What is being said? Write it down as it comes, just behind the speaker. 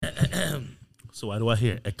So why do I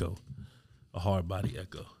hear an echo? A hard body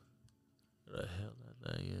echo. What the hell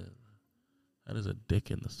that thing is? That is a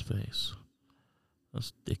dick in the space.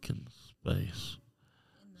 That's dick in the space.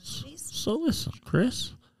 So listen,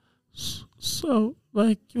 Chris. So,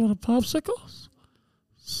 like, you want a popsicle?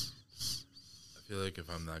 I feel like if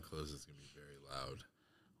I'm that close, it's going to be very loud.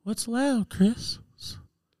 What's loud, Chris?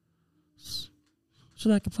 Would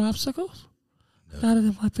you like a popsicle? No. Got it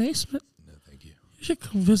in my basement. No, thank you. You should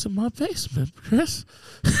come visit my basement, Chris.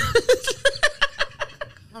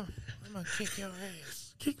 I'm going to kick your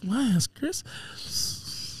ass. Kick my ass, Chris.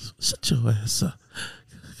 Shut your ass up.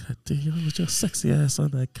 God damn, you with your sexy ass on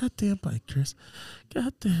that goddamn bike, Chris.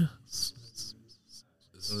 God damn.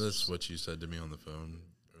 Isn't this what you said to me on the phone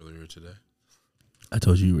earlier today? I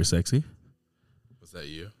told you were sexy. Was that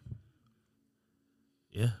you?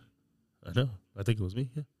 Yeah, I know. I think it was me,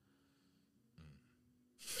 yeah.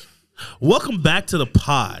 Welcome back to the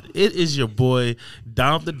pod. It is your boy,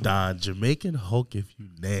 Dom the Don, Jamaican Hulk if you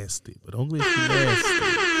nasty, but only if you nasty.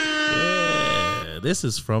 Yeah, this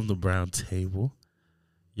is From the Brown Table.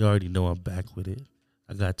 You already know I'm back with it.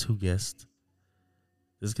 I got two guests.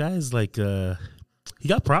 This guy is like, he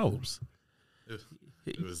got problems.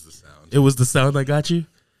 It was the sound. It was the sound that got you?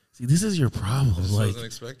 See, this is your problem. I like, wasn't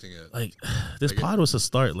expecting it. Like, this pod was to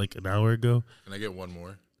start like an hour ago. Can I get one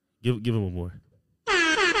more? Give him one more.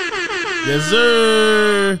 Yes,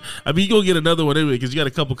 sir. I mean, you're going to get another one anyway because you got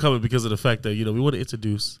a couple coming because of the fact that, you know, we want to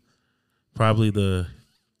introduce probably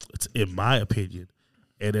it's in my opinion,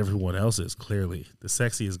 and everyone else's, clearly, the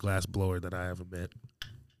sexiest glass blower that I ever met.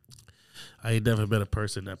 I ain't never met a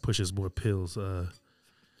person that pushes more pills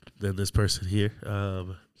than this person here.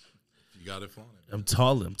 You got it, flaunted. I'm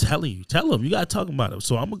telling you. Tell him. You got to talk about him.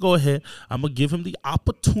 So I'm going to go ahead. I'm going to give him the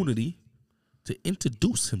opportunity to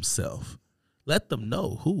introduce himself. Let them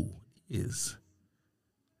know who is.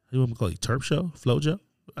 What do you want me to call you? Terp Show? Flojo?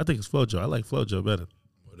 I think it's Flojo. I like Flojo better.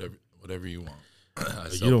 Whatever you want.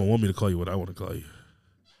 You don't want me to call you what I want to call you.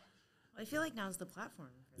 I feel like now's the platform.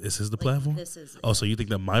 This is the platform? This is. Oh, so you think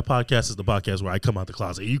that my podcast is the podcast where I come out the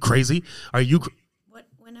closet? Are you crazy? Are you?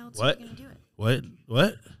 When else are you going to do it?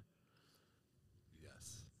 What?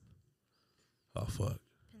 Yes. Oh, fuck.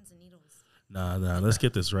 Pins and needles. Nah. Let's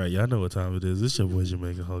get this right. Y'all know what time it is. This your boy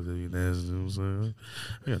Jamaican Hulk. You nasty. You know what I'm saying?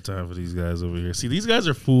 I got time for these guys over here. See, these guys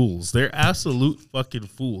are fools. They're absolute fucking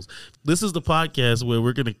fools. This is the podcast where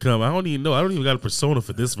we're gonna come. I don't even got a persona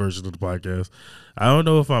for this version of the podcast. I don't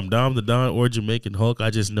know if I'm Dom the Don or Jamaican Hulk. I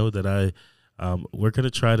just know that we're gonna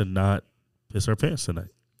try to not piss our pants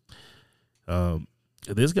tonight.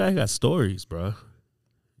 This guy got stories, bro.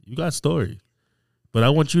 You got stories, but I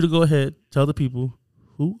want you to go ahead, tell the people,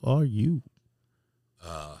 who are you?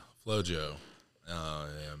 Flojo. I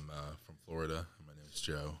am from Florida. My name is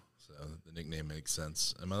Joe, so the nickname makes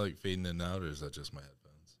sense. Am I like fading in and out, or is that just my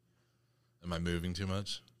headphones? Am I moving too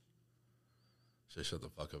much? Should I shut the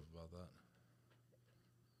fuck up about that?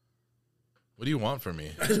 What do you want from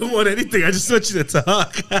me? I don't want anything. I just want you to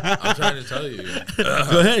talk. I'm trying to tell you.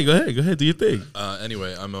 Go ahead. Do your thing.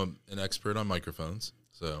 Anyway, I'm an expert on microphones,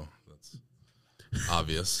 so that's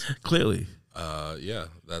obvious. Clearly. Yeah,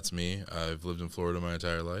 that's me. I've lived in Florida my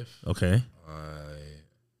entire life. Okay.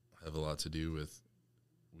 I have a lot to do with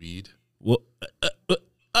weed. Well,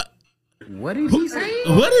 what did he say?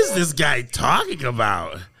 What is this guy talking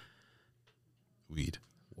about? Weed.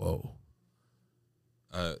 Whoa.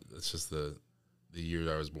 That's just the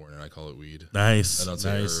year I was born, and I call it weed. Nice. I don't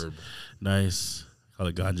say herb. Nice. I call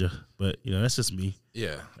it ganja, but that's just me.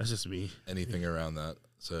 Yeah, that's just me. Anything around that.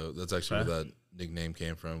 So that's actually where that nickname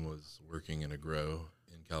came from. Was working in a grow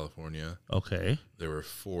in California. Okay. There were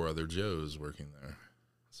 4 other Joes working there,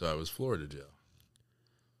 so I was Florida Joe.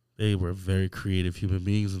 They were very creative human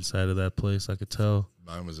beings inside of that place. I could tell.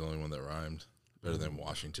 Mine was the only one that rhymed. Better than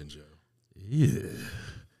Washington Joe. Yeah.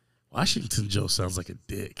 Washington Joe sounds like a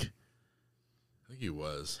dick. I think he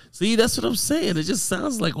was. See, that's what I'm saying. It just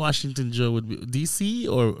sounds like Washington Joe would be D.C.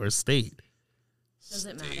 or state. Does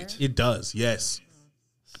it matter? It does. Yes.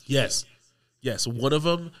 One of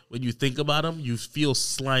them, when you think about them, you feel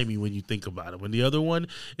slimy when you think about them. And the other one,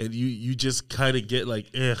 and you just kind of get like,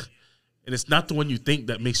 ugh. And it's not the one you think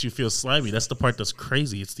that makes you feel slimy. That's the part that's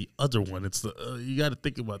crazy. It's the other one. It's the you got to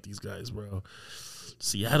think about these guys, bro.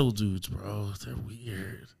 Seattle dudes, bro. They're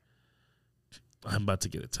weird. I'm about to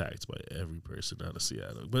get attacked by every person out of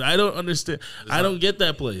Seattle. But I don't understand. I don't get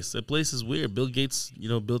that place. That place is weird. Bill Gates,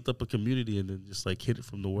 built up a community and then just like hid it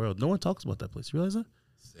from the world. No one talks about that place. You realize that?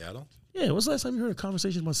 Seattle? Yeah. When's the last time you heard a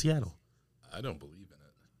conversation about Seattle? I don't believe in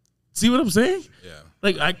it. See what I'm saying? Yeah.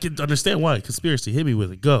 Like, I can understand why. Conspiracy. Hit me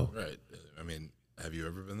with it. Go. Right. I mean, Have you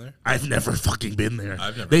ever been there? I've never fucking been there.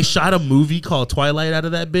 I've never They been. shot a movie called Twilight out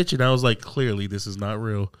of that bitch, and I was like, clearly this is not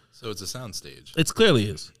real. So it's a soundstage. It clearly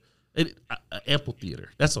is.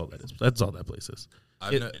 Amphitheater. That's all that is. That's all that place is.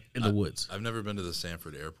 In the woods. I've never been to the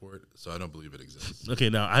Sanford airport, so I don't believe it exists. Okay,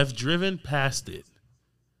 now I've driven past it.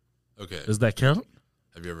 Okay. Does that count?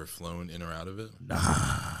 Have you ever flown in or out of it? Nah.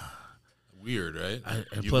 Weird, right?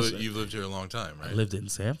 You've lived here a long time, right? I lived in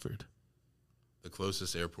Sanford. The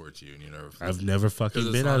closest airport to you, and you never flew. I've never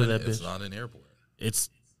fucking been out of that bitch. It's not an airport. It's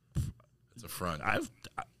a front.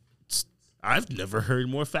 I've never heard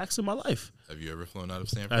more facts in my life. Have you ever flown out of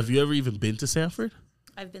Sanford? Have you ever even been to Sanford?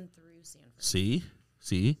 I've been through Sanford. See?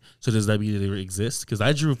 So does that mean it exists? Because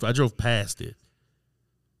I drove past it.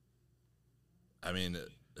 I mean,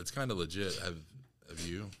 it's kind of legit. Have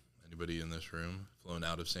you, anybody in this room, flown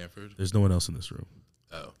out of Sanford? There's no one else in this room.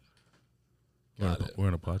 Oh. We're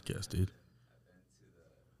on a podcast, dude.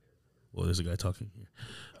 Well, there's a guy talking here.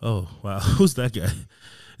 Oh, wow. Who's that guy?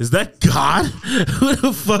 Is that God? Who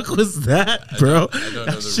the fuck was that, bro? I don't know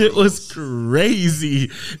that the shit rules. was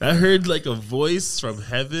crazy. I heard like a voice from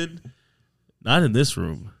heaven. Not in this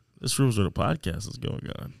room. This room's where the podcast is going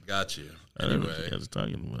on. Got you. I don't know what Anyway, you guys are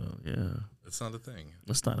talking about. Yeah. it's not a thing.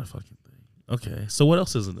 That's not a fucking thing. Okay. So what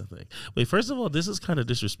else isn't a thing? Wait, first of all, this is kind of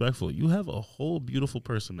disrespectful. You have a whole beautiful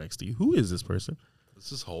person next to you. Who is this person?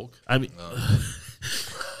 This is Hulk. I mean...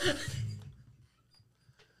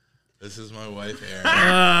 This is my wife, Erin.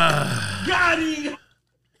 Got him!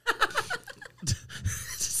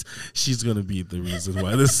 She's going to be the reason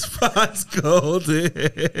why this spot's cold.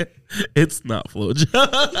 It's not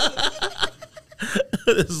FloJo.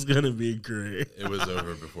 This is going to be great. It was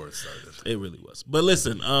over before it started. It really was. But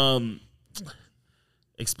listen,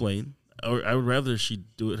 explain. Or I would rather she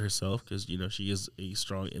do it herself because, you know, she is a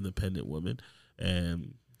strong, independent woman.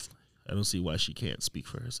 And I don't see why she can't speak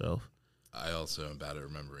for herself. I also am bad at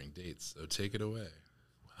remembering dates, so take it away.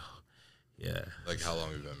 Yeah. Like how long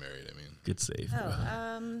we've been married, I mean. Good save.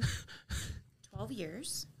 12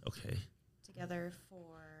 years. Okay. Together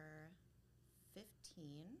for 15.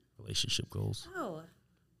 Relationship goals. Oh,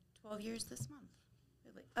 12 years this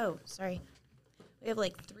month. Sorry. We have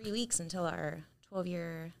like 3 weeks until our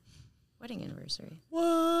 12-year wedding anniversary.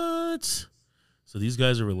 What? So these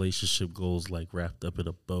guys are relationship goals like wrapped up in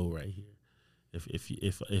a bow right here.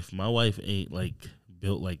 If my wife ain't like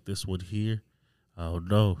built like this one here, oh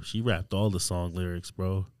no, she rapped all the song lyrics,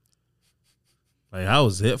 bro. Like that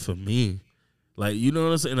was it for me. Like, you know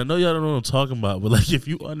what I'm saying? I know y'all don't know what I'm talking about, but like if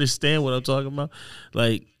you understand what I'm talking about,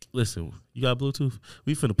 like listen, you got Bluetooth?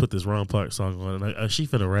 We finna put this Ron Park song on, and she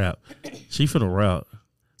finna rap. She finna rap.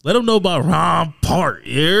 Let them know about Ron Park.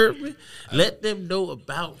 You hear me? Let them know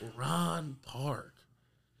about Ron Park.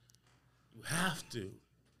 You have to.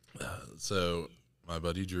 So my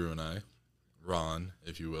buddy Drew and I, Ron,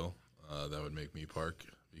 if you will, that would make me Park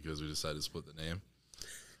because we decided to split the name.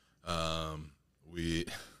 We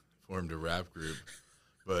formed a rap group,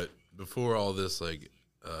 but before all this like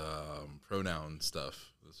pronoun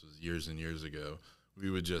stuff, this was years and years ago,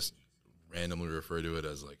 we would just randomly refer to it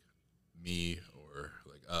as like me or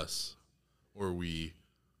like us or we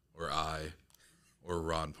or I or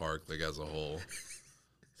Ron Park, like as a whole.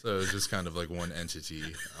 So it's just kind of like one entity.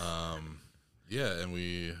 Yeah, and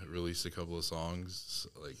we released a couple of songs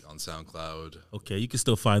like on SoundCloud. Okay, you can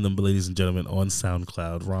still find them, ladies and gentlemen, on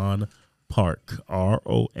SoundCloud. Ron Park,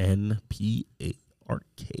 RONPARK.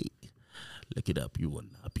 Look it up. You will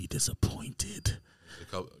not be disappointed. A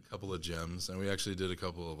couple of gems, and we actually did a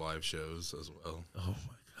couple of live shows as well. Oh,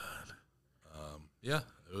 my God. Yeah,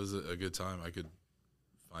 it was a good time. I could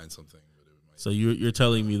find something. But it might So you're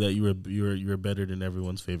telling me that you're better than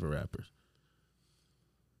everyone's favorite rappers?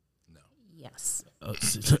 No. Yes.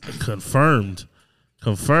 Confirmed.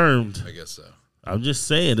 I guess so. I'm just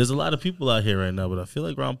saying, there's a lot of people out here right now, but I feel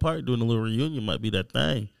like Ron Park doing a little reunion might be that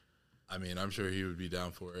thing. I mean, I'm sure he would be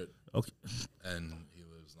down for it. Okay. And he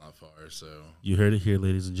lives not far, so. You heard it here,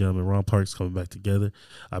 ladies and gentlemen. Ron Park's coming back together.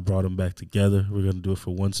 I brought him back together. We're going to do it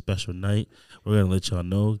for one special night. We're going to let y'all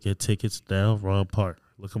know. Get tickets now. Ron Park.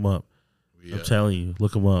 Look him up. I'm telling you,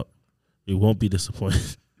 look him up. You won't be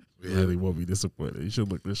disappointed. You really won't be disappointed. You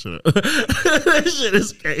should look this shit up. That shit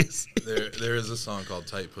is crazy. There is a song called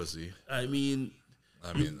Tight Pussy. I mean,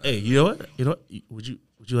 Hey, you know what? Would you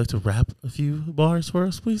like to rap a few bars for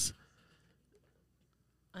us, please?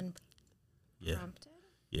 Unprompted?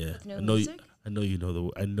 Yeah. With no I know music? I know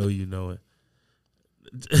you know it.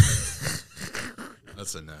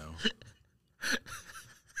 That's a no. If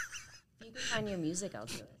you can find your music, I'll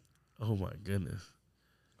do it. Oh my goodness.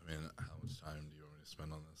 I mean, how much time do you want me to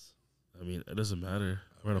spend on this? I mean, it doesn't matter.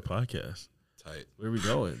 We're on a podcast. Tight. Where are we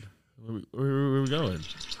going? Where we going?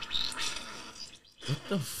 What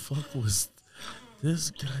the fuck was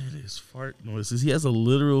this guy and his fart noises? He has a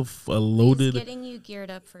literal loaded. He's getting you geared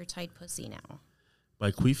up for tight pussy now.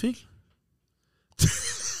 By queefing?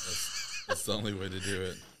 That's the only way to do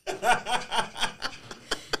it.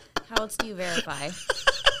 How else do you verify?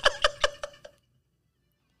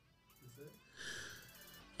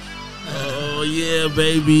 Oh yeah,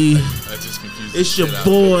 baby! I just confused. It's your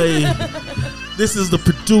boy. This is the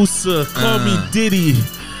producer. Call me Diddy.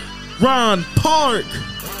 Ron Park.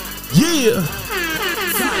 Yeah.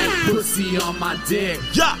 Tight pussy on my dick.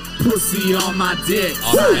 Yeah. Pussy on my dick.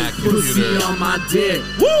 On Tight that pussy computer. on my dick.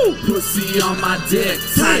 Woo. Pussy on my dick.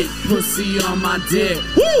 Tight pussy on my dick.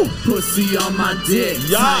 Woo. Pussy on my dick.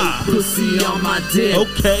 Yeah. Tight pussy on my dick.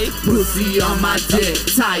 Okay. Pussy on my dick.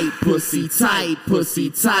 Tight pussy, tight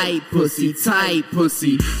pussy, tight pussy, tight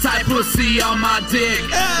pussy. Tight pussy on my dick.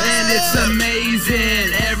 And it's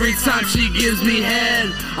amazing. Every time she gives me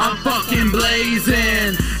head, I'm fucking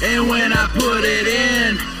blazing. And when I put it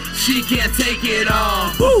in, she can't take it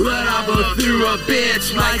all. But I blow through a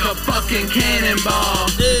bitch like a fucking cannonball.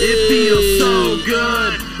 It feels so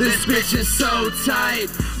good. This bitch is so tight.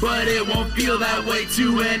 But it won't feel that way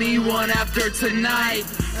to anyone after tonight.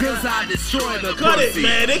 Cause I destroy the Cut pussy. it,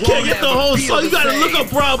 man. They Won't can't get the ever whole feel song. You the gotta same. look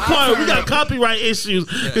up Ron I Park. We turn got up- copyright issues.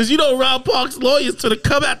 Because you know Ron Park's lawyers to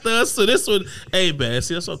come after us. So this one, hey, man.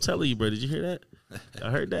 See, that's what I'm telling you, bro. Did you hear that? I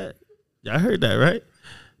heard that. Y'all heard that, right?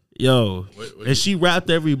 Yo. What And she rapped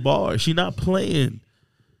every bar. She not playing.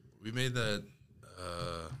 We made that.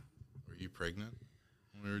 Were you pregnant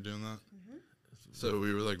when we were doing that? Mm-hmm. So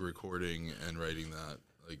we were like recording and writing that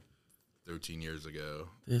like 13 years ago.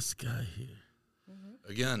 This guy here.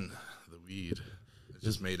 Again, the weed. It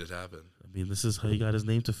just made it happen. I mean, this is how he got his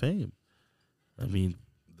name to fame. I mean,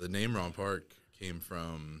 The name Ron Park came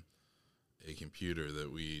from a computer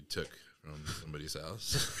that we took from somebody's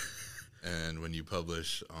house. And when you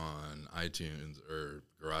publish on iTunes or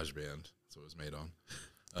GarageBand, that's what it was made on,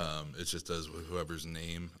 it just does whoever's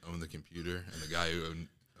name owned the computer, and the guy who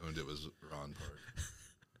owned it was Ron Park.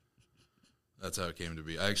 That's how it came to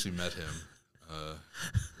be. I actually met him,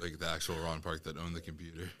 like the actual Ron Park that owned the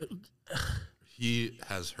computer. He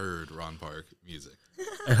has heard Ron Park music.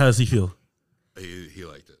 and how does he feel? He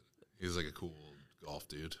liked it. He was like a cool golf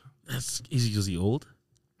dude. Is he old?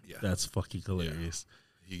 Yeah. That's fucking hilarious.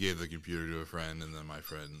 He gave the computer to a friend, and then my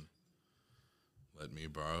friend let me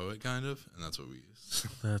borrow it, kind of, and that's what we used.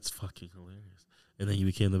 That's fucking hilarious. And then you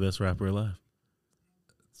became the best rapper alive.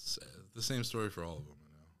 It's the same story for all of them,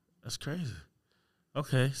 you know. That's crazy.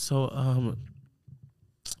 Okay, so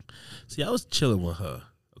see, I was chilling with her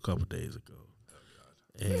a couple days ago.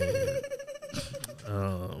 And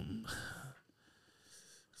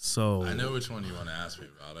so I know which one you want to ask me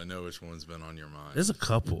about. I know which one's been on your mind. there's a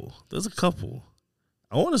couple.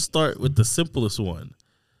 I want to start with the simplest one.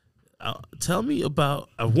 Tell me about.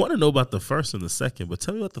 I want to know about the first and the second, but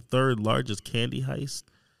tell me about the third largest candy heist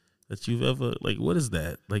that you've ever. Like, what is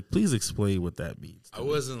that? Like, please explain what that means. I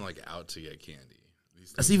wasn't like out to get candy.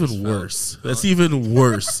 These That's things even just worse. felt- That's even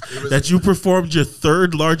worse. was- That you performed your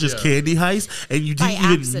third largest Yeah. candy heist and you By didn't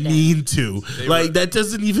even accident. mean to. They Like, were- that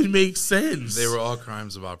doesn't even make sense. They were all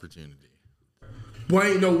crimes of opportunity.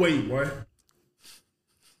 Boy, ain't no way, boy.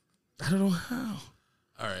 I don't know how.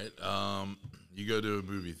 All right. You go to a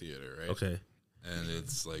movie theater, right? Okay. And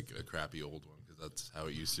it's like a crappy old one because that's how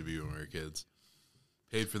it used to be when we were kids.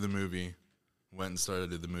 Paid for the movie, went and started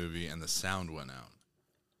the movie, and the sound went out.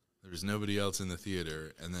 There was nobody else in the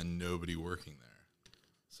theater, and then nobody working there.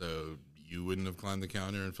 So you wouldn't have climbed the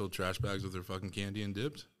counter and filled trash bags with their fucking candy and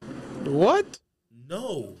dipped? What?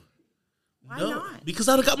 No. Why No. not? Because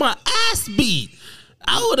I would have got my ass beat.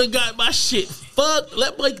 I would have got my shit fucked.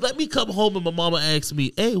 Let me come home and my mama ask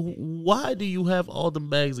me, hey, why do you have all them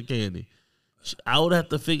bags of candy? I would have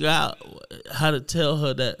to figure out how to tell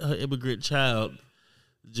her that her immigrant child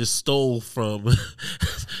just stole from.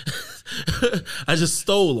 I just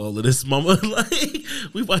stole all of this, mama. Like,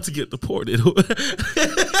 we about to get deported.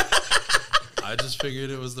 I just figured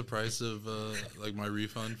it was the price of like my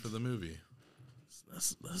refund for the movie.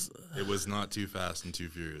 It was not too fast and too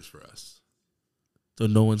furious for us. So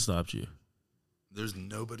no one stopped you. There's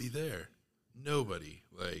nobody there. Nobody.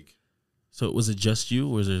 Like, So was it just you,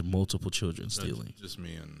 or was there multiple children stealing? just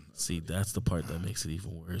me and See, that's the part that makes it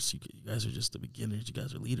even worse. You guys are just the beginners. You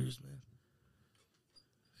guys are leaders, man.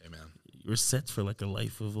 hey man, You're set for like a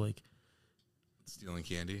life of like. stealing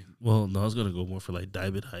candy. Well, no, I was gonna go more for like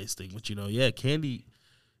diamond heisting, but yeah, candy.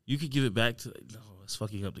 You could give it back to. No, it's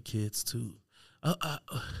fucking up the kids too.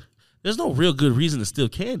 There's no real good reason to steal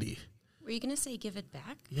candy. Were you going to say give it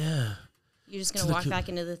back? Yeah. You're just gonna walk back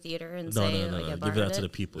into the theater and No, say, no, like, no. I Give it out to the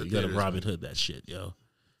it? people. The You got to theater's Robin fine. Hood that shit, yo.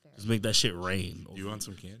 Just make that shit rain. You want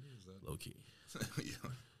some candy? Is that Low key. yeah.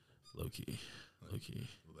 Low key. Low key.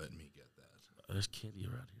 Let me get that. There's candy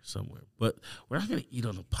around here somewhere. But we're not going to eat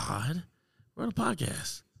on the pod. We're on a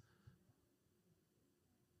podcast.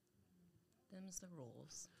 Them's the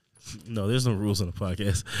rules. No, there's no rules on the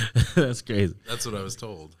podcast. That's crazy. That's what I was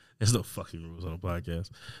told. There's no fucking rules on a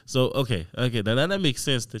podcast. So, okay. Now that makes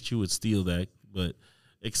sense that you would steal that, but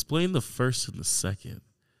explain the first and the second.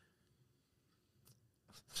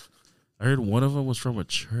 I heard one of them was from a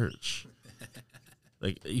church.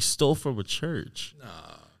 Like, you stole from a church.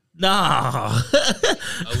 Nah.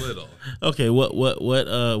 A little. Okay,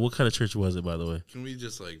 what kind of church was it, by the way? Can we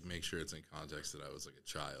just like make sure it's in context that I was like a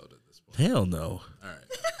child at this point? Hell no. All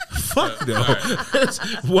right. Fuck no. All right.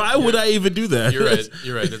 Why would I even do that? You're right.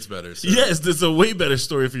 You're right. It's better. So Yes, this a way better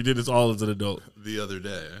story if you did this all as an adult. the other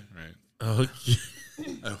day, right? Okay.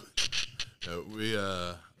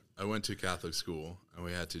 I went to Catholic school and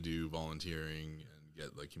we had to do volunteering and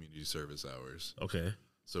get like community service hours. Okay.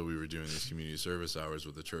 So we were doing these community service hours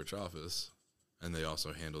with the church office, and they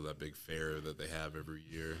also handle that big fair that they have every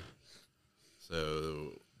year.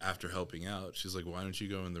 So after helping out, she's like, "Why don't you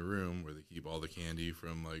go in the room where they keep all the candy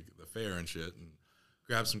from like the fair and shit, and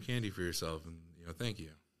grab some candy for yourself, and thank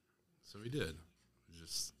you." So we did.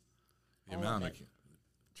 Just the amount of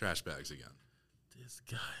trash bags again. This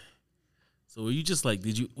guy. So were you just like,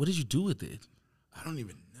 what did you do with it? I don't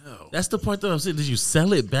even know. That's the part that I'm saying. Did you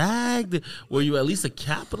sell it back? Were you at least a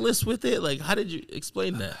capitalist with it? Like, how did you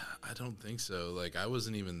explain that? I don't think so. Like, I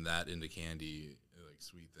wasn't even that into candy, like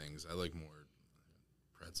sweet things. I like more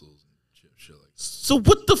pretzels and shit like that. So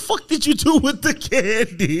what the fuck did you do with the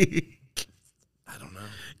candy? I don't know.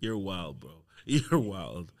 You're wild, bro. You're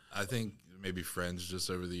wild. I think maybe friends just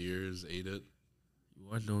over the years ate it.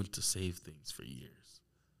 You are known to save things for years.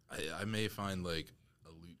 I may find like a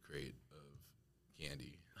loot crate of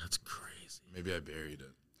candy. That's crazy. Maybe I buried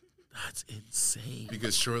it. That's insane.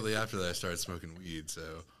 Because shortly after that, I started smoking weed,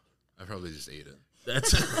 so I probably just ate it.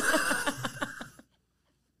 That's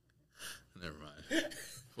Never mind.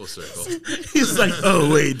 Full circle. He's like,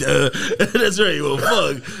 oh wait, that's right. Well,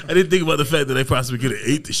 fuck. I didn't think about the fact that I possibly could have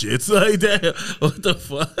ate the shit. It's like, damn, what the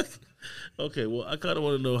fuck? Okay, well, I kind of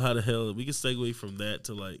want to know how the hell we can segue from that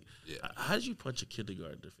to like, how did you punch a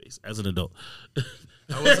kindergarten in the face as an adult?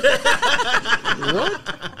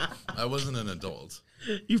 I wasn't an adult.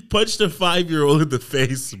 You punched a 5-year-old in the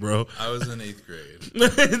face, bro. I was in 8th grade.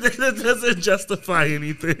 That doesn't justify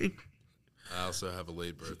anything. I also have a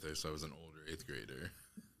late birthday, so I was an older 8th grader.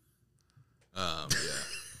 Yeah.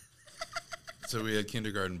 So we had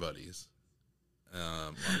kindergarten buddies.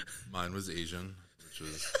 Mine was Asian, he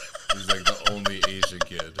was like the only Asian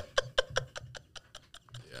kid.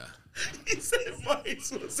 Yeah. He said mine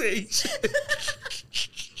was Asian.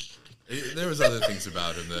 There was other things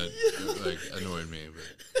about him that like annoyed me,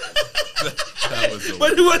 but that was the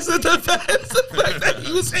But it wasn't the fact that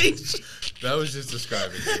he was Asian. that was just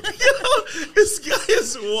describing him. Yo, this guy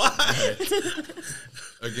is wild.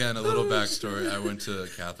 Again, a little backstory. I went to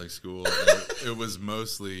Catholic school, and it was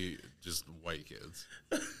mostly just white kids.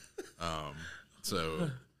 So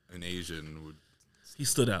an Asian would... He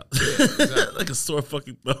stood out. Yeah, exactly. Like a sore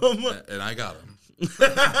fucking thumb. And I got him.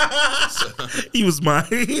 He was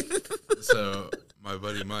mine. So my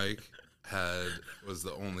buddy Mike was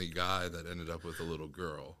the only guy that ended up with a little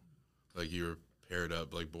girl. Like you were paired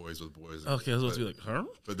up like boys with boys. Okay, I was supposed to be like, huh?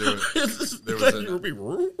 But there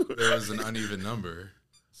was an uneven number.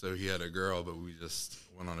 So he had a girl, but we just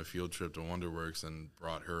went on a field trip to Wonderworks and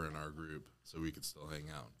brought her in our group so we could still hang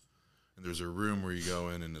out. And there's a room where you go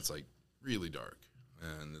in and it's like really dark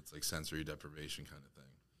and it's like sensory deprivation kind of thing.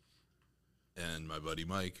 And my buddy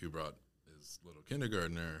Mike, who brought his little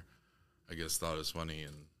kindergartner, I guess thought it was funny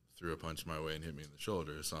and threw a punch my way and hit me in the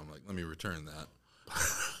shoulder. So I'm like, let me return that.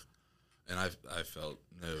 And I felt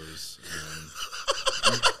nose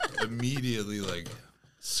and immediately like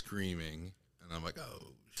screaming. And I'm like,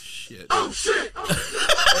 oh, shit. Oh shit!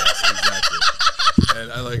 Yes, exactly.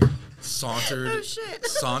 And I like sauntered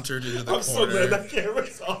into the corner. I'm so glad that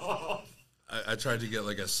camera's off. I tried to get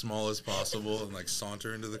like as small as possible and like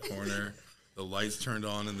saunter into the corner. The lights turned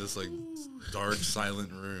on in this like dark,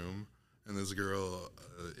 silent room, and this girl,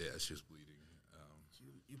 she was bleeding.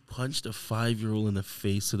 You punched a 5-year-old in the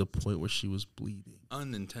face to the point where she was bleeding.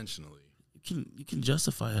 Unintentionally. You can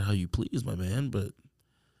justify it how you please, my man, but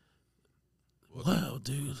wow,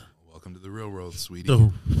 dude. Welcome to the real world, sweetie.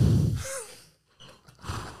 No.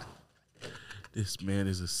 This man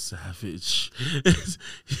is a savage.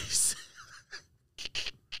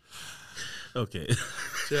 Okay.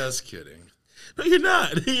 Just kidding. No, you're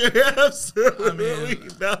not. You're absolutely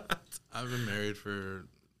not. I've been married for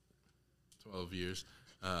 12 years.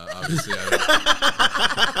 Obviously,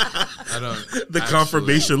 I don't. The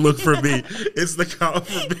confirmation look for me. It's the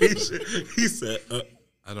confirmation. He said,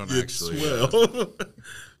 I don't "It's actually swell."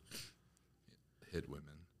 hit women.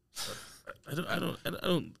 I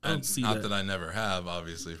don't see Not that. that I never have,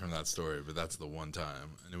 obviously, from that story, but that's the one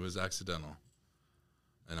time, and it was accidental.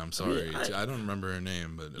 And I'm sorry, I don't remember her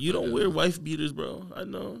name, but You don't wear wife beaters, bro. I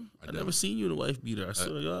know. I never don't. seen you in a wife beater. I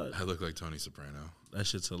swear to God. I look like Tony Soprano. That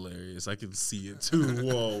shit's hilarious. I can see it too.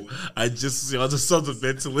 Whoa. I just saw the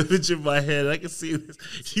mental image in my head. I can see this.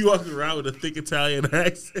 You walk around with a thick Italian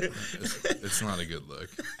accent. It's not a good look.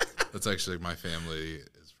 That's actually my family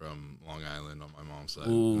is from Long Island on my mom's side.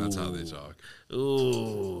 Ooh. And that's how they talk.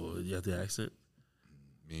 Oh, you have the accent?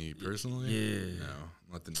 Me personally? Yeah.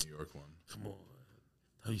 No, not the New York one. Come on.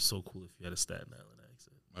 That'd be so cool if you had a Staten Island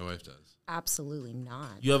accent. My wife does. Absolutely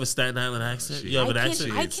not. You have a Staten Island accent? she- You have an I accent?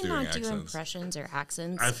 cannot Hates doing do accents. impressions or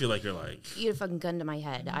accents. I feel like you're like, You had a fucking gun to my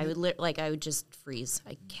head. I would I would just freeze.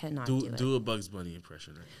 I cannot do it. do a Bugs Bunny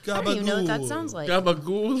impression. I don't even know what that sounds like.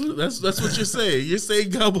 Gabagool. That's what you're saying. You're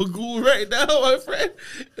saying gabagool right now, my friend.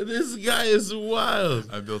 This guy is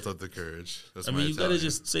wild. I built up the courage. That's I my mean, you gotta Italian.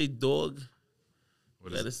 just say dog.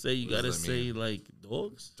 What You gotta is- say you what gotta does that say mean? like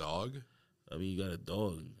dogs. Dog? I mean, you got a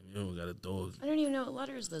dog. You don't got a dog. I don't even know what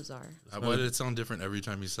letters those are. Why did it sound different every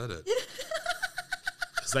time you said it?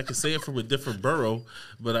 Cause I can say it from a different borough,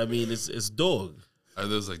 but I mean, it's dog. Are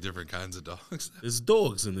those like different kinds of dogs? There's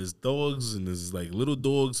dogs and there's like little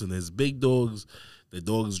dogs and there's big dogs. The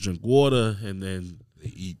dogs drink water and then They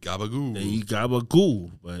eat gabagoo. they eat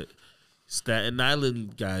gabagool. But Staten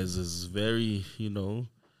Island guys is very,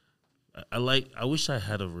 I wish I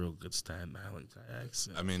had a real good Staten Island guy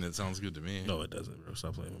accent. I mean, it sounds good to me. No, it doesn't, bro.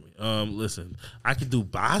 Stop playing with me. Listen, I could do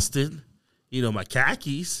Boston. My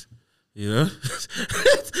khakis.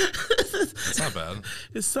 It's not bad.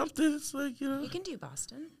 It's something. It's like You can do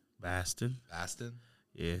Boston. Boston. Baston?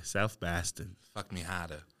 Yeah, South Boston. Fuck me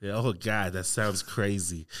harder. Yeah. Oh God, that sounds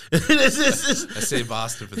crazy. I say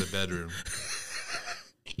Boston for the bedroom.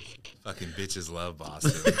 Fucking bitches love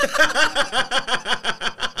Boston.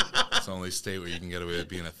 It's the only state where you can get away with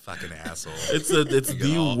being a fucking asshole. It's You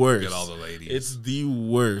the worst. Get all the ladies. It's the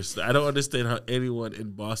worst. I don't understand how anyone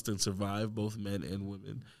in Boston survived, both men and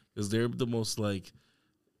women, because they're the most like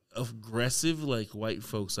aggressive like white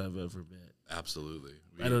folks I've ever met. Absolutely.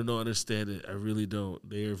 I don't understand it. I really don't.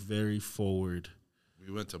 They are very forward.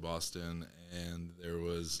 We went to Boston, and there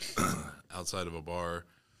was, outside of a bar,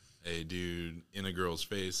 a dude in a girl's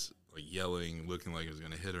face, like yelling, looking like he was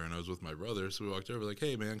going to hit her. And I was with my brother, so we walked over like,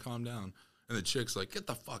 hey, man, calm down. And the chick's like, get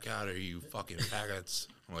the fuck out of here, you fucking faggots.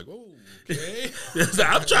 I'm like, whoa, okay.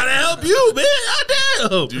 I'm trying to help you, man.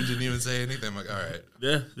 Goddamn. Dude didn't even say anything. I'm like, all right.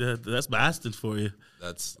 Yeah, that's Boston for you.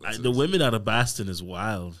 That's The women out of Boston is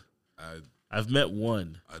wild. I I've met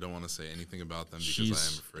one. don't want to say anything about them because She's-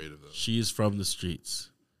 I am afraid of them. She is from the streets.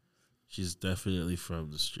 She's definitely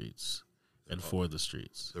from the streets and for the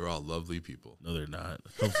streets. They're all lovely people. No, they're not.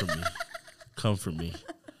 Come for me. Come for me.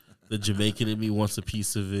 The Jamaican in me wants a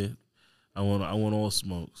piece of it. I want all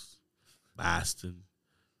smokes. Boston.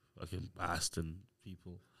 Fucking Boston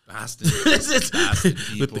people. Boston. Boston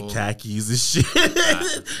people. With the khakis and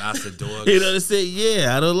shit. Boston dogs. You know what I'm saying?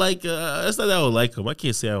 Yeah, I don't like. It's not that I don't like them. I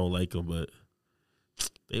can't say I don't like them, but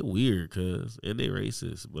they weird, and they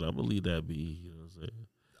racist. But I'm gonna leave that be. You know what I'm saying?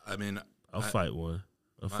 I mean, I'll fight one.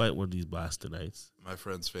 I'll fight one of these Bostonites. my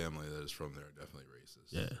friend's family that is from there are definitely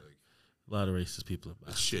racist. Yeah. Like, A lot of racist people in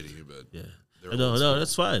it's Boston. shitty, but Yeah. they're No, old school.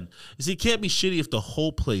 that's fine. You see, it can't be shitty if the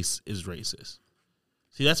whole place is racist.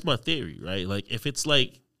 See, that's my theory, right? Like, if it's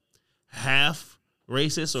like half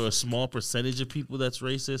racist or a small percentage of people that's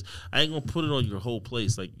racist, I ain't gonna put it on your whole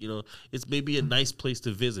place. Like, it's maybe a nice place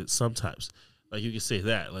to visit sometimes. Like, you can say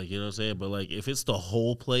that, like, you know what I'm saying? But, like, if it's the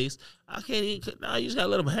whole place, I can't even, nah, you just gotta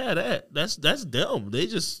let them have that. That's dumb. They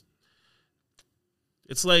just,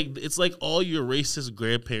 it's like all your racist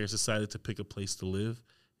grandparents decided to pick a place to live,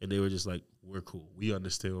 and they were just like, we're cool. We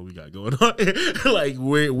understand what we got going on. Like,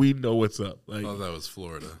 we know what's up. Like, Oh, that was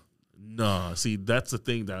Florida. nah, see, that's the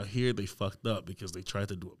thing. Down here, they fucked up because they tried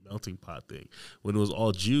to do a melting pot thing. When it was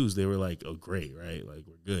all Jews, they were like, oh, great, right? Like,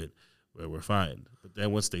 we're good. We're fine. But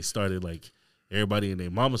then once they started, like, everybody and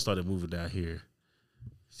their mama started moving down here.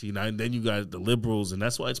 See, now then you got the liberals, and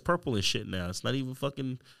that's why it's purple and shit now. It's not even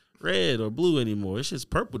fucking red or blue anymore. It's just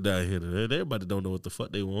purple down here. Everybody don't know what the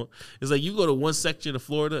fuck they want. It's like you go to one section of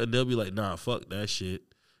Florida, and they'll be like, nah, fuck that shit.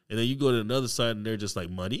 And then you go to another side, and they're just like,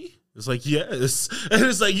 money? It's like, yes. And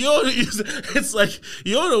it's like, it's like,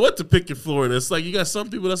 you don't know what to pick in Florida. It's like, you got some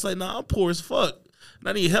people that's like, nah, I'm poor as fuck. And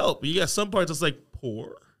I need help. You got some parts that's like,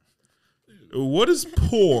 poor? What is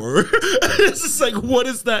poor? It's just like, what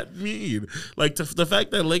does that mean? Like, the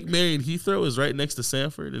fact that Lake Marion Heathrow is right next to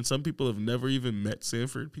Sanford, and some people have never even met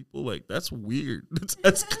Sanford people, like, that's weird.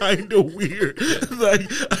 That's kind of weird. Like,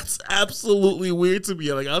 that's absolutely weird to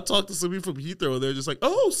me. Like, I'll talk to somebody from Heathrow, and they're just like,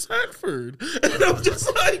 oh, Sanford. And I'm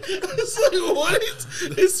just like, what?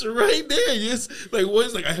 It's right there. It's like, what?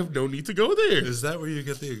 It's like, I have no need to go there. Is that where you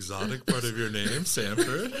get the exotic part of your name,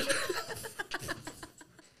 Sanford?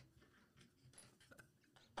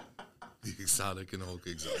 The exotic and Hulk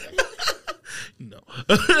exotic. No.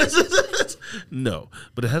 No.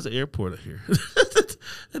 But it has an airport here.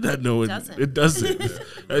 And I know it doesn't.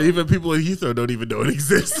 Even people in Heathrow don't even know it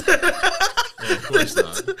exists. Well, of course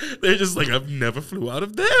not. They're just like, I've never flew out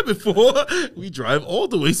of there before. We drive all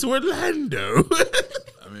the way to Orlando.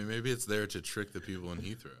 I mean, maybe it's there to trick the people in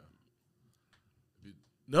Heathrow.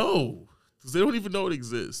 No. Because they don't even know it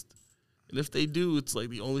exists. And if they do, it's like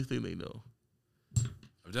the only thing they know.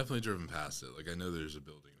 I've definitely driven past it. Like, I know there's a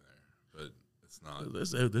building there, but it's not.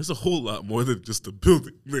 There's a whole lot more than just a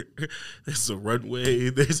building. There's a runway.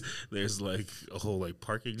 There's like a whole like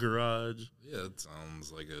parking garage. Yeah, it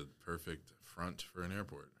sounds like a perfect front for an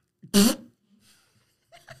airport.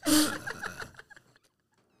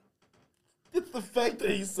 It's the fact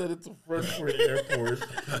that he said it's a front for an airport.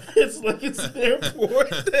 It's like it's an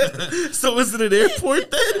airport then. So is it an airport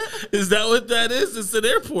then? Is that what that is? It's an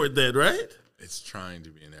airport then, right? It's trying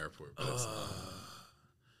to be an airport, but it's not.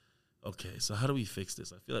 Okay, so how do we fix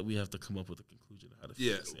this? I feel like we have to come up with a conclusion of how to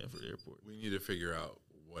fix Sanford Airport. We need to figure out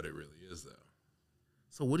what it really is, though.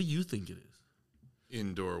 So what do you think it is?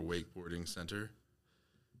 Indoor wakeboarding center.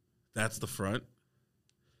 That's the front?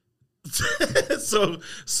 so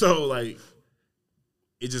like,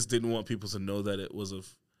 it just didn't want people to know that it was a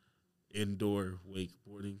indoor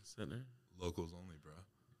wakeboarding center? Locals only, bro.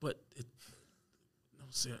 But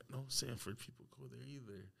no Sanford people go there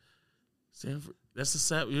either. Sanford, that's the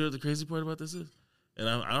sad. You know what the crazy part about this is, and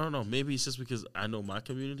I don't know. Maybe it's just because I know my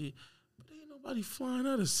community, but ain't nobody flying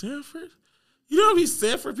out of Sanford. You know how many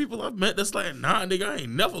Sanford people I've met that's like, nah, nigga, I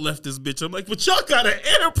ain't never left this bitch. I'm like, but y'all got an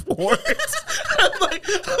airport. I'm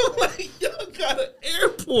like, y'all got an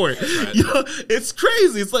airport. Right. It's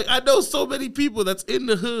crazy. It's like I know so many people that's in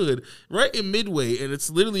the hood, right in Midway, and it's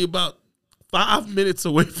literally about 5 minutes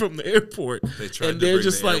away from the airport. And they're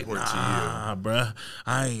just like, nah, bruh,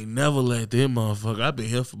 I ain't never let them motherfucker. I've been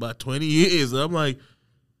here for about 20 years. And I'm like,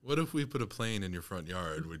 what if we put a plane in your front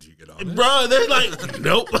yard? Would you get on it? Bro, they're like,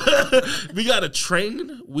 nope. We got a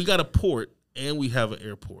train, we got a port, and we have an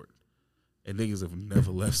airport. And niggas have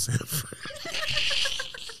never left Sanford.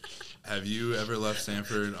 Have you ever left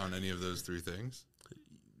Sanford on any of those three things?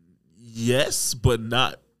 Yes, but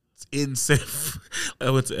not in Sanford. I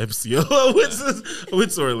went to MCO. I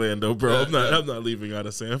went to Orlando, bro. I'm not leaving out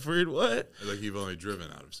of Sanford. What? Like you've only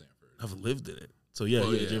driven out of Sanford. I've lived in it. So yeah,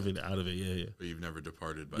 driven out of it. Yeah. But you've never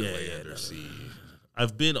departed by land or sea.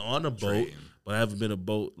 I've been on a boat, train. but I haven't been a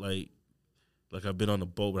boat like I've been on a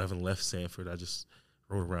boat, but I haven't left Sanford. I just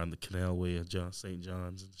rode around the Canalway of St.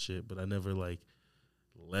 John's and shit, but I never like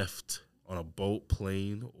left on a boat,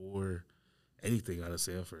 plane, or anything out of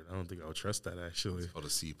Sanford. I don't think I would trust that actually. It's called a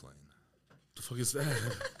seaplane. The fuck is that?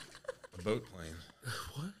 A boat plane.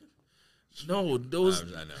 What? No, those. I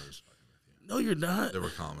know. I'm just fucking with you. No, you're not. There were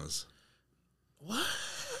commas. What?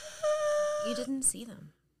 You didn't see them.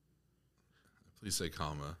 Please say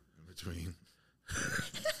comma in between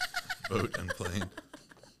boat and plane.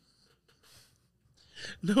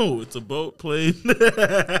 No, it's a boat plane.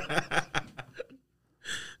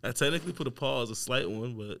 I technically put a pause, a slight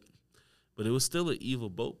one, but it was still an evil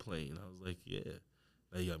boat plane. I was like, yeah.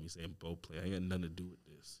 Now you got me saying boat plane. I ain't got nothing to do with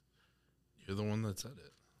this. You're the one that said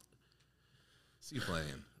it.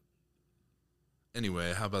 Seaplane.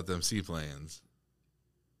 Anyway, how about them seaplanes?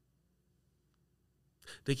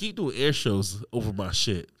 They keep doing air shows over my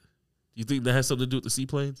shit. Do you think that has something to do with the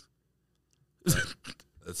seaplanes?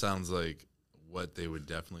 That sounds like what they would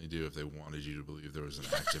definitely do if they wanted you to believe there was an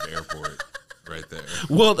active airport right there.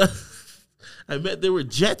 Well, I bet there were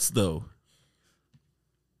jets, though.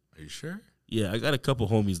 Are you sure? Yeah, I got a couple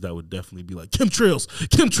homies that would definitely be like, chemtrails,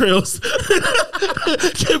 chemtrails,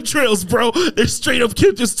 bro. They're straight up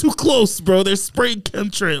just too close, bro. They're spraying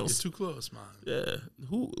chemtrails. It's too close, man. Yeah.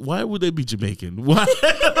 Why would they be Jamaican? Why?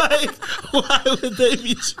 Why would they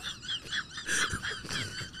be?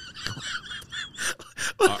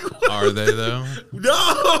 Are they though?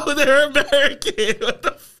 No, they're American. What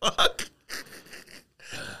the fuck?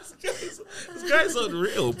 This guy's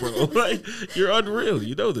unreal, bro. Like, you're unreal.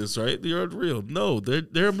 You know this, right? You're unreal. No,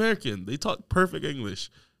 they're American. They talk perfect English.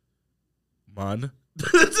 Man.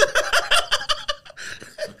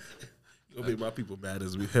 You'll make my people mad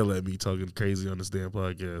as we hell at me talking crazy on this damn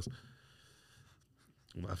podcast.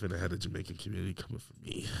 I'm not finna have the Jamaican community coming for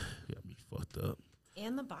me. Got me fucked up.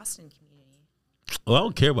 And the Boston community. Well, I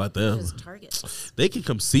don't care about them. Just targets. They can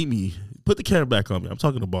come see me. Put the camera back on me. I'm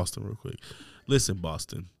talking to Boston real quick. Listen,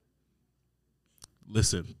 Boston.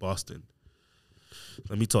 Let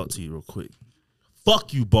me talk to you real quick.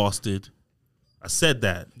 Fuck you, Boston. I said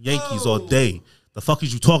that. Yankees all day. The fuck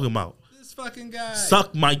is you talking about? This fucking guy.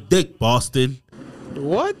 Suck my dick, Boston.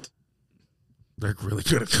 What? They're really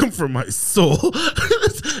gonna come for my soul.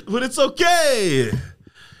 But it's okay. The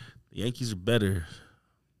Yankees are better.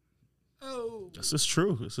 Oh. This is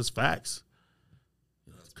true. This is facts.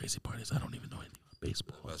 You know, the crazy part is I don't even know anything about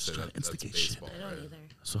baseball. I'm just trying to instigate shit. I don't either.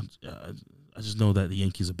 So I just know that the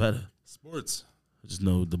Yankees are better. Sports. I just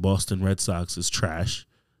know the Boston Red Sox is trash.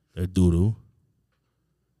 They're doo-doo.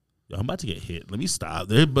 Yo, I'm about to get hit. Let me stop.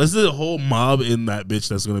 There's a whole mob in that bitch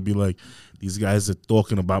that's going to be like, these guys are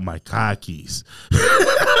talking about my car keys.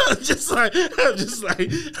 I'm just like.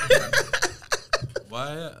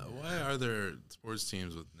 Why are there sports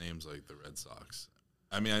teams with names like the Red Sox?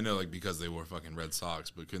 I mean, I know like because they wore fucking Red Sox,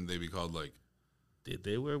 but couldn't they be called like? Did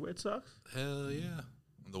they wear Red Sox? Hell yeah,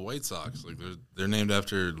 the White Sox. Like they're named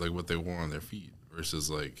after like what they wore on their feet versus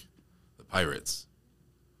like the Pirates,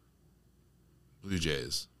 Blue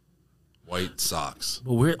Jays, White Sox.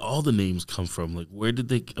 But where all the names come from? Like, where did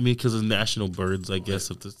they? I mean, because of national birds, I guess,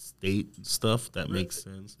 of the state and stuff. That makes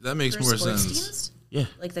sense. That makes For more sports sense. teams? Yeah,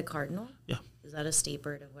 Like the Cardinal? yeah. Is that a state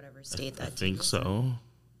bird of whatever state I that team think is? so.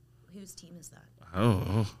 Whose team is that? I don't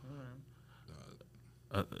know.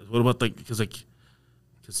 What about like because I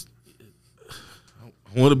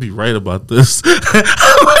want to be right about this.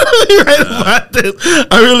 I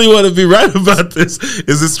really want to be right about this.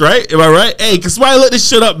 Is this right? Am I right? Hey, can somebody look this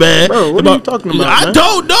shit up, man? Bro, what are you talking about, I man?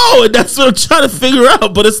 don't know, and that's what I'm trying to figure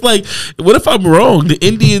out. But it's like, what if I'm wrong? The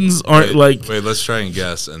Indians aren't like. Wait, let's try and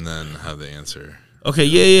guess and then have the answer. Okay,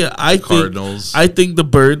 yeah. I Cardinals. think the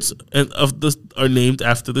birds are named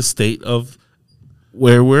after the state of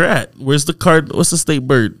where we're at. Where's the card? What's the state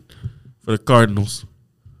bird for the Cardinals?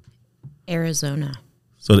 Arizona.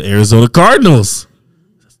 So the Arizona Cardinals.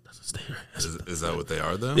 That's a state, right? Is that what they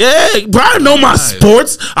are though? Yeah, bro, I know my Nice.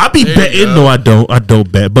 sports. I be There you betting. go. No, I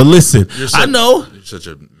don't bet. But listen, I know. You're such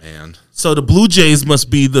a man. So the Blue Jays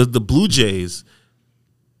must be the Blue Jays.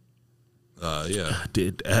 Yeah. I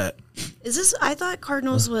did that. Is this? I thought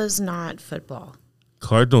Cardinals was not football.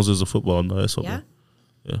 Cardinals is a football. No, that's football. Yeah.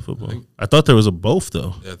 Yeah, football. I thought there was a both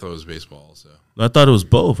though. Yeah, I thought it was baseball also. I thought it was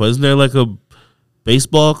both. Isn't there like a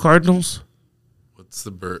baseball Cardinals? What's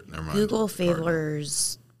the bird? Never mind. Google Cardinal.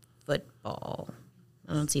 favors football.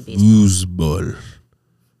 I don't see baseball.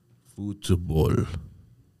 Football.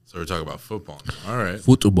 So we're talking about football. All right.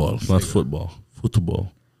 Football, not football.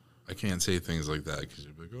 Football. I can't say things like that because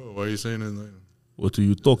you're like, oh, why are you saying it like that? What are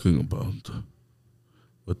you talking about?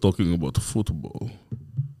 We're talking about football.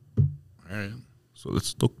 All right. So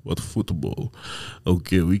let's talk about football.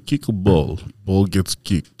 Okay, we kick a ball. Ball gets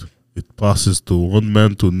kicked. It passes to one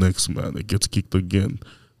man to next man. It gets kicked again.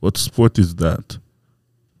 What sport is that?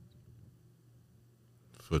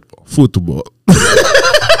 Football. Football.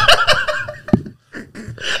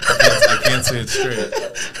 I can't say it straight.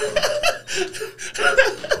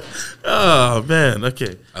 Oh, man.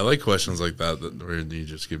 Okay. I like questions like that where you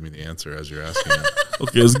just give me the answer as you're asking it.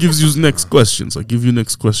 Okay, this gives you next questions. I give you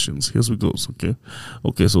next questions. Here's we goes, okay?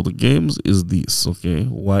 Okay, so the games is this, okay?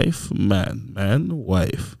 Wife, man. Man,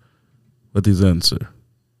 wife. What is the answer?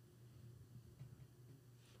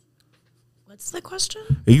 What's the question?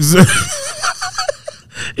 Exactly.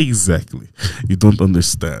 Exactly. You don't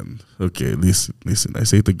understand. Okay, listen. I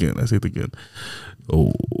say it again.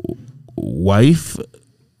 Oh, wife,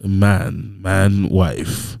 man,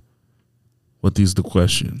 wife. What is the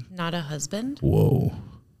question? Not a husband, Whoa.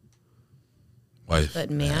 Wife.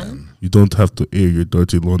 but man. You don't have to air your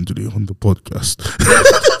dirty laundry on the podcast.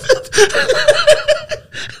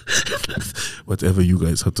 Whatever you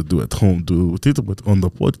guys have to do at home, do it but on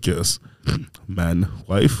the podcast. Man,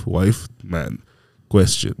 wife, man.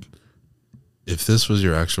 Question. If this was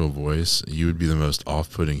your actual voice, you would be the most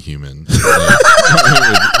off-putting human.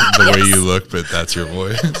 The way you look, but that's your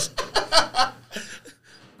voice.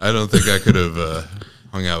 I don't think I could have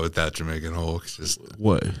hung out with that Jamaican Hulk. Just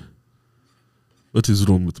Why? What is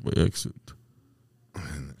wrong with my accent?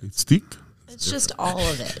 It's thick? It's just all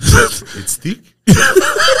of it. it's thick.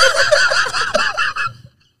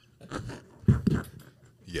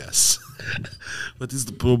 Yes. What is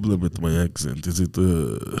the problem with my accent? Is it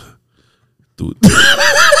dude?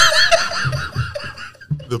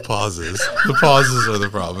 The pauses. The pauses are the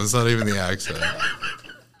problem. It's not even the accent.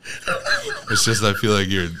 It's just I feel like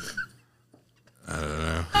you're. I don't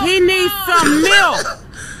know. He needs some milk.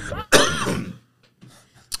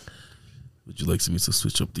 Would you like me to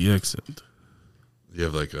switch up the accent? You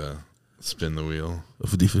have like a spin the wheel.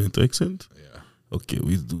 Of a different accent? Yeah. Okay,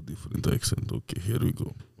 we do different accent. Okay, here we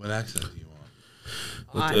go. What accent do you want?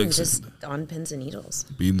 What I'm accent? just on pins and needles.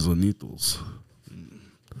 Beans and needles.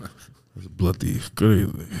 That's bloody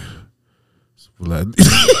crazy. It's bloody.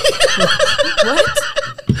 What?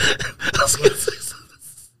 I was gonna say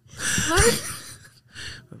something. What?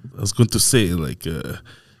 I was going to say, like,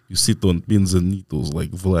 you sit on pins and needles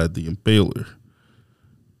like Vlad the Impaler.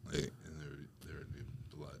 Like, and there would be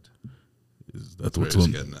blood. Is that That's what's what on?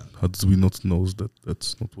 he's getting at. How do we not know that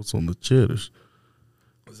that's not what's on the chairs?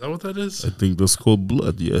 Is that what that is? I think that's called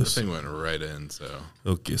blood, This yes. thing went right in, so.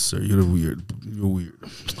 Okay, sir, you're weird. You're weird.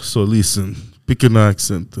 So listen, pick an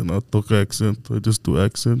accent and I'll talk accent. I just do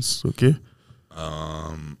accents, okay?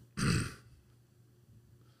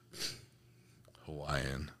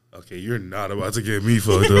 Hawaiian. Okay, you're not about to get me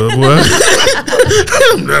fucked up, boy.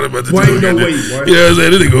 I'm not about to Boy, do no it. way, boy. You know what I'm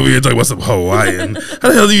saying? This nigga over here talking about some Hawaiian. How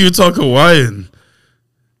the hell do you even talk Hawaiian?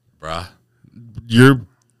 Bruh. You're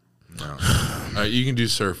No. All right, you can do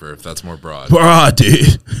surfer if that's more broad. bruh,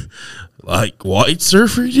 dude. Like white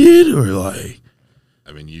surfer did? Or like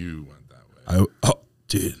I mean, you went that way.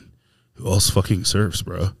 dude. Who else fucking surfs,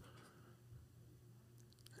 bro?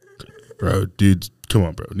 Bro, dude, come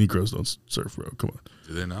on, bro. Negroes don't surf, bro. Come on.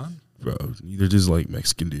 Do they not? Bro, they're just like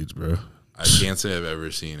Mexican dudes, bro. I can't say I've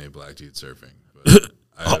ever seen a black dude surfing.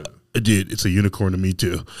 But Dude, it's a unicorn to me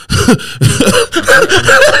too. I'm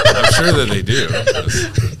sure that they do.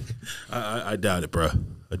 I doubt it, bro.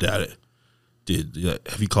 I doubt it. Dude,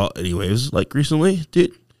 have you caught any waves like recently,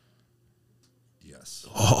 dude? Yes.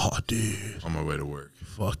 Oh, dude. On my way to work.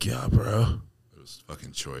 Fuck yeah, bro. It was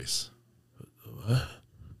fucking choice.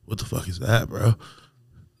 What the fuck is that, bro?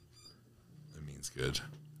 It means good.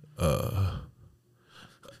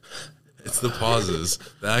 It's the pauses.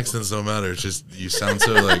 The accents don't matter. It's just you sound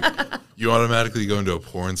so like you automatically go into a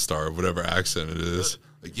porn star of whatever accent it is.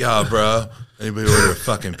 Like, yeah, bro. Anybody order a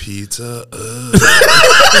fucking pizza?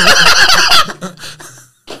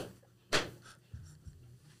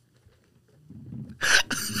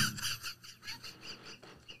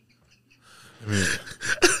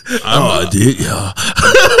 I mean, Dude, yeah.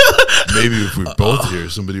 maybe if we're both here,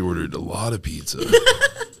 somebody ordered a lot of pizza.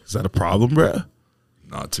 Is that a problem, bro?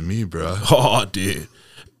 Not to me, bro. Oh, dude.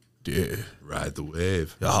 Dude. Ride the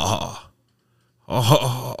wave. Oh.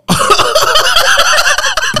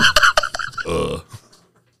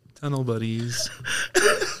 Tunnel buddies.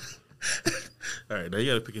 All right, now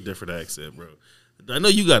you gotta pick a different accent, bro. I know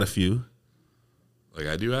you got a few. Like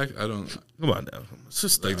I do act. I don't Come on now. It's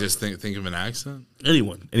just like just think of an accent. any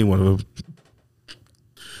one of them.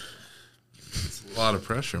 It's a lot of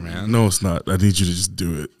pressure, man. No, it's not. I need you to just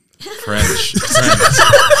do it. French.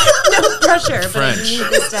 No pressure, but I French. need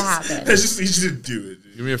this to happen. just need you to do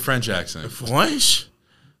it. Give me a French accent. French?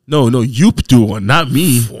 No, you do one, not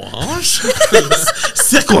me. French?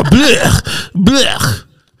 C'est quoi? Blech. Blech.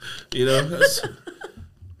 You know,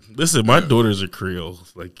 listen, my daughters are Creole.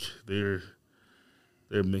 Like they're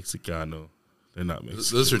Mexicano. They're not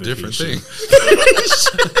Mexican. Those are They're different Haitian. things.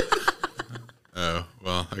 Oh,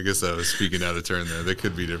 well, I guess I was speaking out of turn there. They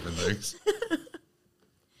could be different things.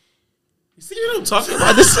 You see what I'm talking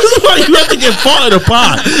about? This is why you have to get fought on the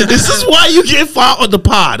pod. This is why you get fought on the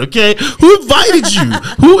pod, okay? Who invited you?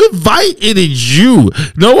 Who invited you?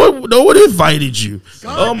 No one invited you.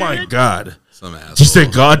 Oh my God. Some asshole. You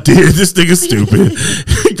said God did. This nigga's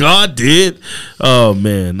stupid. God did. Oh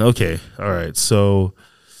man. Okay. All right. So,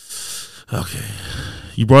 okay.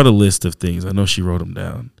 You brought a list of things. I know she wrote them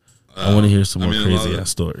down. I want to hear some more a lot crazy of- ass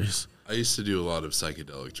stories. I used to do a lot of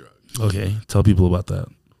psychedelic drugs. Okay. Tell people about that.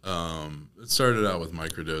 It started out with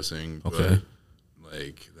microdosing, Okay. but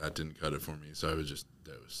like that didn't cut it for me, so I would just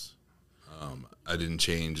dose. I didn't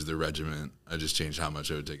change the regimen. I just changed how much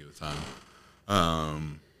I would take at a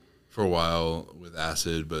time. For a while with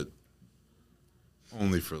acid, but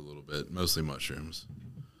only for a little bit, mostly mushrooms.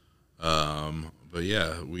 But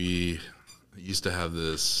yeah, we used to have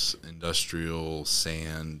this industrial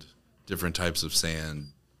sand, different types of sand,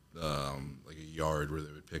 like a yard where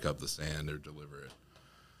they would pick up the sand or deliver it.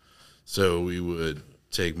 So we would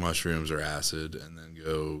take mushrooms or acid and then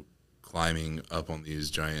go climbing up on these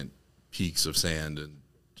giant peaks of sand and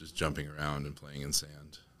just jumping around and playing in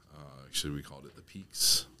sand. Actually, we called it the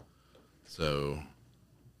peaks. So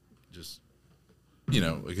just,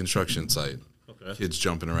 a construction site. Okay. Kids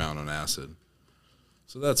jumping around on acid.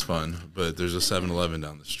 So that's fun. But there's a 7-Eleven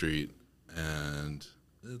down the street, and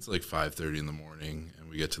it's like 5:30 in the morning, and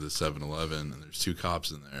we get to the 7-Eleven, and there's 2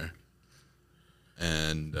 cops in there.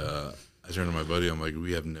 And I turned to my buddy. I'm like,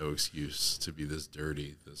 we have no excuse to be this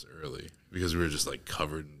dirty this early because we were just like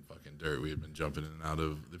covered in fucking dirt. We had been jumping in and out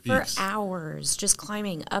of the peaks for hours, just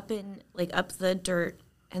climbing up up the dirt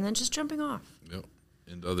and then just jumping off. Yep,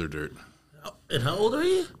 into other dirt. And how old are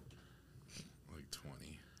you? Like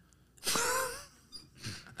 20.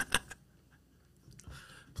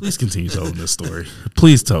 Please continue telling this story.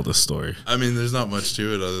 Please tell this story. I mean, there's not much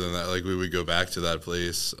to it other than that. Like, we would go back to that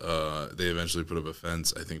place. They eventually put up a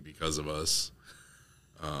fence, I think, because of us.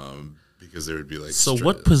 Because there would be like. So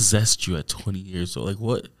what possessed you at 20 years old? Like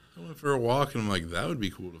what? I went for a walk and I'm like, that would be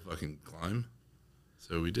cool to fucking climb.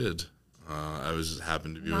 So we did. I was just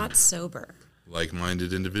happened to be Not sober.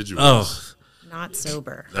 like-minded individuals. Oh, Not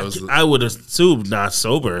sober. That was I would assume not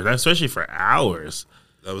sober, especially for hours.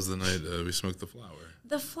 that was the night we smoked the flower.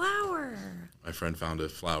 The flower. My friend found a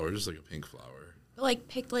flower, just like a pink flower. Like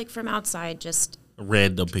picked like from outside, just A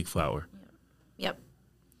random pink flower. yep.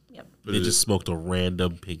 But They just smoked a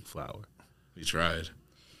random pink flower. we tried.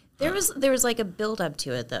 There was like a build up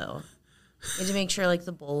to it though. You had to make sure like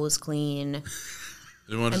the bowl was clean.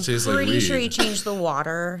 Didn't want I'm it to taste like pretty weed. sure you changed the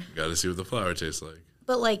water, Got to see what the flower tastes like.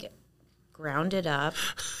 but like ground it up,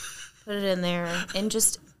 put it in there, and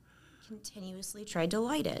just continuously tried to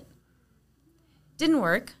light it. Didn't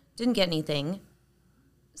work. Didn't get anything.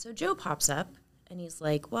 So Joe pops up and he's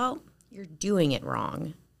like, "Well, you're doing it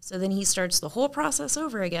wrong." So then he starts the whole process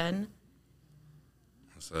over again.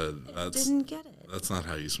 I said, Didn't get it. that's not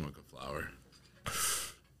how you smoke a flower.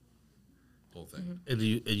 Whole thing. And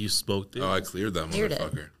you smoked it? Oh, I cleared that Cleared it.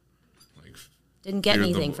 motherfucker. Like, Didn't get Cleared the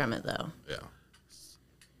anything bowl. from it though. yeah.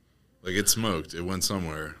 Like, it smoked. It went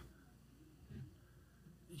somewhere.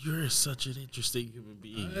 You're such an interesting human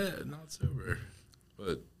being. Not sober.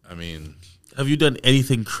 But, I mean, Have you done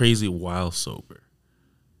anything crazy while sober?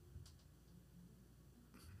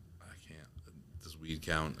 I can't. Does weed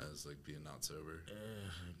count as, like, being not sober?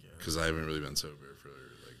 Because I haven't really been sober for,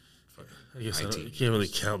 like, fucking I guess 19 you can't really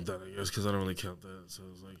years. count that, I guess, because I don't really count that. So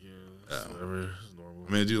it's like, it's whatever. It's normal.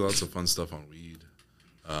 I mean, I do lots of fun stuff on weed.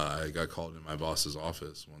 I got called in my boss's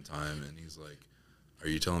office one time, and he's like, "Are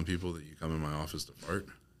you telling people that you come in my office to fart?"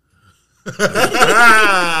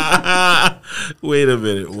 Wait a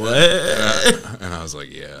minute, what? And I was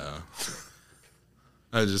like, "Yeah."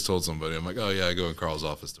 I just told somebody, I'm like, "Oh yeah, I go in Carl's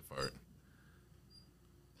office to fart."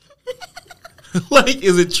 Like,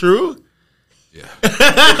 is it true? Yeah.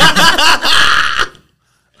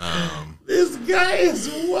 This guy is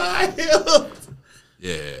wild.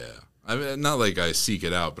 Yeah. I mean, not like I seek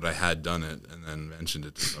it out, but I had done it and then mentioned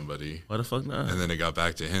it to somebody. Why the fuck not? And then it got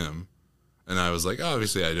back to him. And I was like,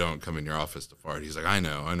 obviously I don't come in your office to fart. He's like, I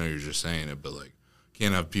know you're just saying it, but like,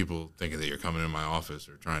 can't have people thinking that you're coming in my office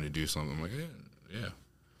or trying to do something. I'm like, yeah.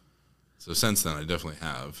 So since then, I definitely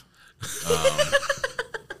have.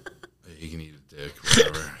 He can eat a dick,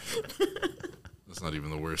 whatever. That's not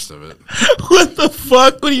even the worst of it. What the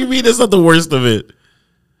fuck? What do you mean that's not the worst of it?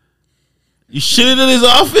 You shitted in his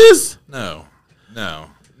office? No.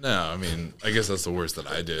 I mean, I guess that's the worst that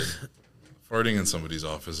I did. Farting in somebody's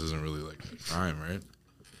office isn't really like a crime, right?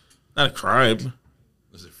 Not a crime.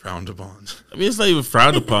 Is it frowned upon? I mean, it's not even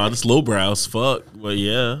frowned upon. It's lowbrow as fuck. But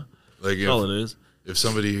yeah, Like that's all it is. if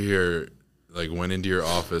somebody here like went into your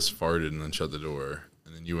office, farted, and then shut the door,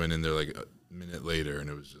 and then you went in there like a minute later, and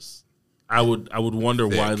it was just I would wonder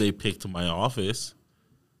why Thick. they picked my office.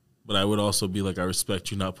 But I would also be like, I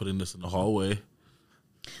respect you not putting this in the hallway.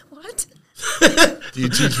 What? do you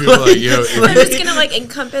teach people like I'm just gonna like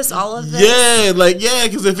encompass all of this. Yeah,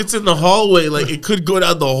 because if it's in the hallway, like it could go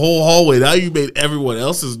down the whole hallway. Now you made everyone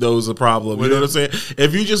else's nose a problem. You know what I'm saying?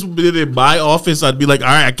 If you just did it in my office, I'd be like, all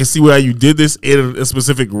right, I can see why you did this in a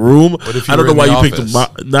specific room. What if you I don't were know in why the you picked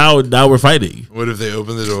office? them. Now we're fighting. what if they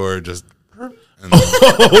open the door just and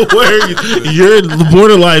Oh, where you're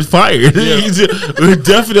borderline fired. We're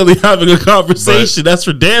definitely having a conversation. That's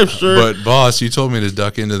for damn sure. but boss, you told me to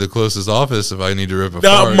duck into the closest office if I need to rip a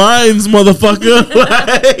Not fart. mine's, motherfucker.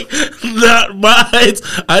 Like, not mine's.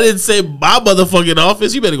 I didn't say my motherfucking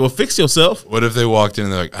office. You better go fix yourself. What if they walked in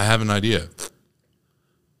and they're like, I have an idea.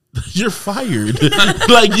 You're fired.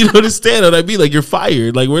 Like, you don't understand what I mean? Like, you're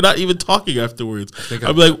fired. Like, we're not even talking afterwards. I think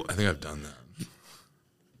I'm like, I've done that.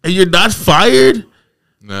 and you're not fired?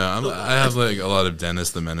 No, I have like a lot of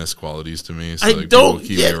Dennis the Menace qualities to me, so I like don't people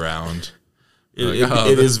keep get- me around.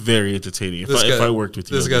 It is very entertaining. This If guy- I worked with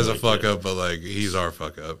you, this I'd be guy's a like fuck that. up, but like he's our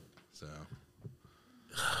fuck up. So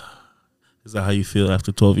Is that how you feel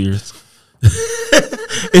after 12 years?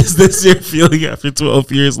 Is this your feeling after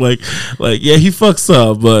 12 years? Like, yeah, he fucks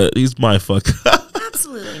up, but he's my fuck.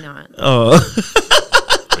 Absolutely not. Oh,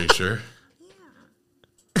 Are you sure?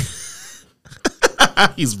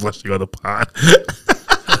 he's blushing on the pod.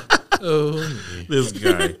 Oh, This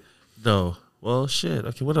guy. No. Well, shit.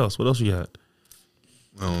 Okay, what else? What else you got?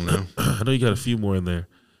 I don't know. I know you got a few more in there.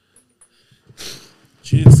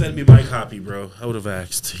 She didn't send me my copy, bro. I would have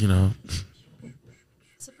asked, you know.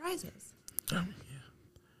 Surprises.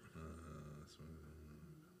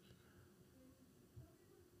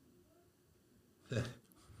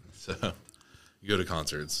 So, you go to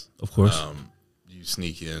concerts. Of course. You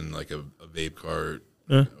sneak in like a vape cart.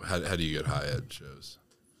 Yeah. How do you get high at shows?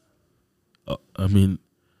 I mean,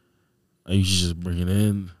 I usually just bring it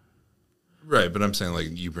in. Right, but I'm saying like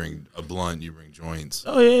you bring a blunt, you bring joints.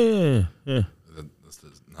 Oh, yeah. That's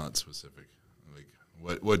not specific.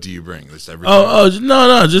 Like, what do you bring? Just everything?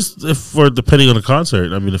 No, just depending on the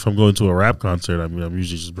concert. I mean, if I'm going to a rap concert, I mean, I'm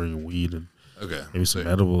usually just bringing weed and maybe some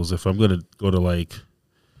edibles. If I'm gonna go to like,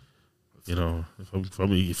 you know, if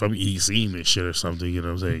I'm eating and shit or something, you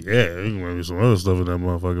know what I'm saying? Yeah, there might be some other stuff in that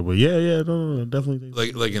motherfucker. But yeah, no, definitely.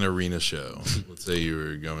 Like an arena show. Let's say you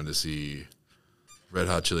were going to see Red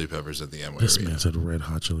Hot Chili Peppers at the Amway This Arena. man said Red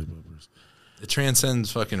Hot Chili Peppers. It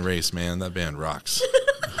transcends fucking race, man. That band rocks.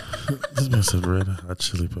 This man said Red Hot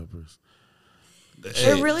Chili Peppers.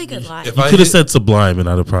 They're really good live. If You I could have hit- said Sublime, and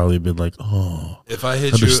I'd have probably been like, "Oh, If I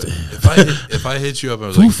hit Understand. you, if I hit you up, I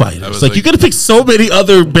was Foo like, Fighters." I was Like, you could have picked so many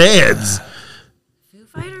other bands. Foo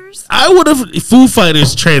Fighters? I would have. Foo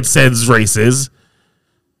Fighters transcends races.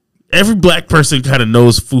 Every black person kind of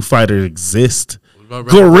knows Foo Fighters exist. What about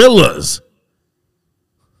Red Hot? Gorillas.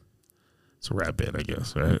 It's a rap band, I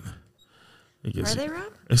guess, right? I guess Are they rap?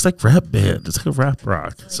 it's like rap band. It's like a rap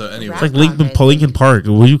rock. So anyway, It's like Rap rock, Linkin Park.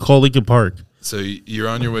 What do you call Linkin Park? so you're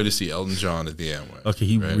on your way to see Elton John at the Amway. Okay,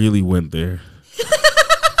 he right? really went there.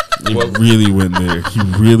 He really went there. He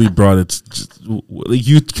really brought it. Like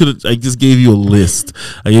you could. I just gave you a list.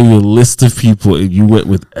 I gave you a list of people, and you went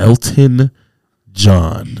with Elton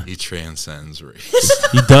John. He transcends race.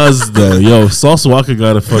 He does though. Yo, Sauce Walker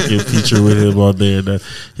got a fucking feature with him on there. And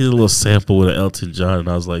he did a little sample with Elton John, and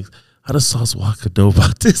I was like, "How does Sauce Walker know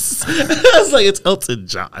about this?" I was like, "It's Elton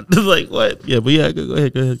John." Like what? Yeah, but yeah, go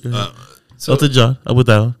ahead. So, Elton John. I'm with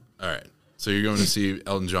that one. all right. So you're going to see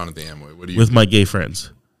Elton John at the Amway. What do you? With my gay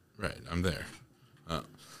friends. Right, I'm there.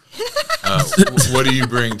 What do you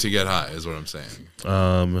bring to get high? Is what I'm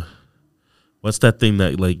saying. What's that thing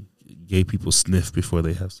that like gay people sniff before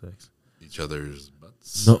they have sex? Each other's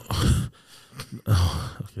butts. No.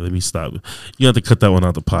 Oh, okay, let me stop. You have to cut that one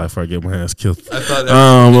out the pie before I get my ass killed. I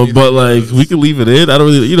thought. But like we can leave it in. I don't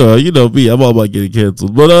really, you know me. I'm all about getting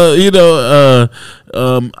canceled. But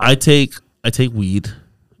I take weed,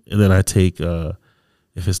 and then I take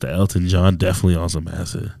if it's the Elton John, definitely on some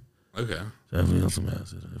acid. Okay. Definitely on some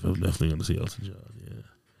acid. If I'm definitely going to see Elton John,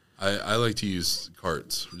 yeah. I like to use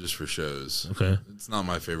carts just for shows. Okay. It's not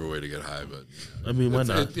my favorite way to get high, but I mean, why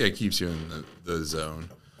not? It keeps you in the zone.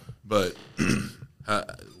 But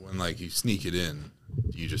when like you sneak it in,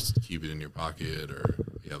 do you just keep it in your pocket, or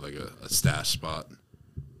you have like a stash spot?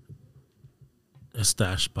 A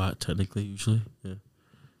stash spot, technically, usually, yeah.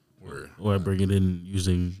 Or I bring it in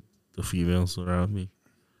using the females around me.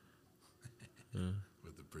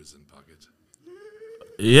 with the prison pocket?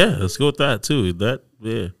 Yeah, let's go with that too.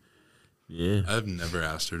 Yeah. I've never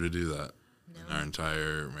asked her to do that in our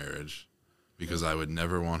entire marriage because I would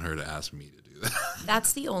never want her to ask me to do that.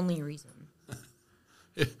 That's the only reason.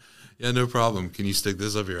 Yeah, no problem. Can you stick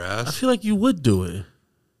this up your I ass? feel like you would do it.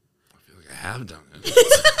 I feel like I have done it,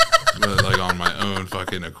 but like on my own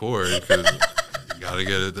fucking accord because you got to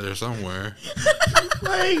get it there somewhere.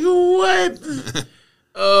 Like what?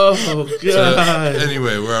 Oh So, god!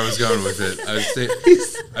 anyway, where I was going with it,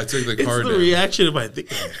 I took the It's card the in. reaction of I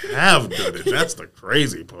think I have done it. That's the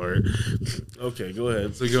crazy part. Okay, go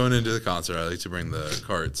ahead. So going into the concert, I like to bring the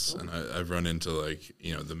carts, and I've run into like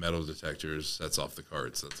the metal detectors sets off the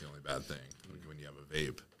carts. That's the only bad thing when you have a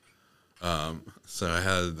vape. So I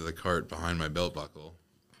had the cart behind my belt buckle,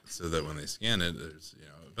 so that when they scan it, there's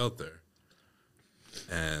a belt there.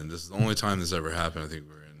 And this is the only time this ever happened. I think we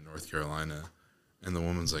were in North Carolina, and the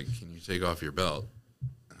woman's like, "Can you take off your belt?"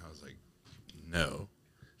 And I was like, "No."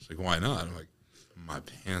 She's like, "Why not?" I'm like, "My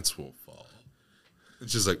pants will fall." And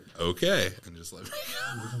she's like, "Okay," and just let me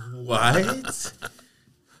go. What?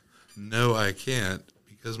 No, I can't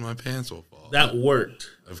because my pants will fall. That worked.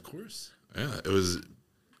 Of course. Yeah, it was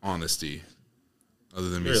honesty. Other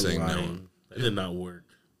than me You're saying lying. That did not work.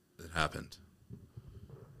 no, it happened.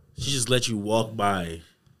 She just let you walk by.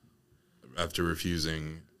 after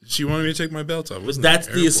refusing. She wanted me to take my belt off. It But wasn't that's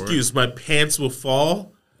the the airport. excuse. My pants will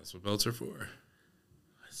fall. That's what belts are for.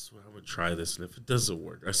 I swear I'm gonna try this, and if it doesn't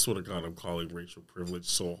work, I swear to God, I'm calling racial privilege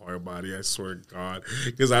so hard body. I swear to God,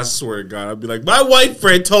 because I swear to God, I'd be like, my white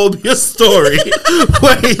friend told me a story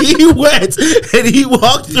where he went and he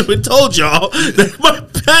walked through and told y'all that my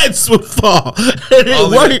pants would fall, and it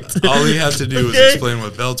worked. All he had to do was Okay? explain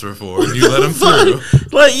what belts were for, and you let him through.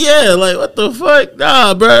 Like, yeah, like what the fuck?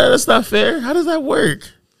 Nah, bro, that's not fair. How does that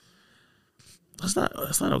work? That's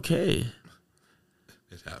not okay.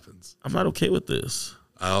 It happens. I'm not okay with this.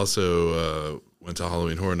 I also went to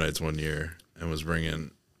Halloween Horror Nights one year and was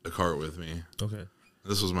bringing a cart with me. Okay.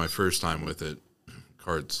 This was my first time with it.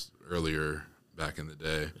 Carts earlier back in the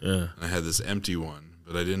day. Yeah. And I had this empty one,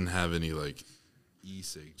 but I didn't have any like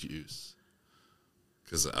e-cig juice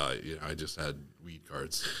because I just had weed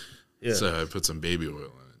carts. Yeah. So I put some baby oil in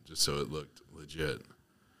it just so it looked legit.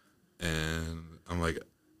 And I'm like,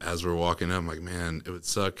 as we're walking up, I'm like, man, it would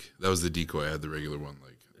suck. That was the decoy. I had the regular one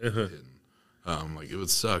like hidden. Like it would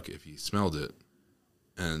suck if he smelled it.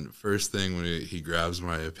 And first thing when he grabs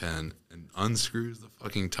my pen and unscrews the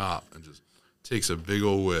fucking top and just takes a big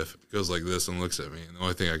old whiff, goes like this and looks at me. And the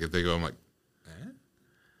only thing I could think of, I'm like,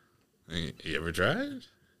 you ever tried?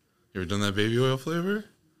 You ever done that baby oil flavor?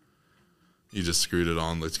 He just screwed it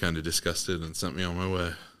on, looked kind of disgusted, and sent me on my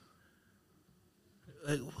way.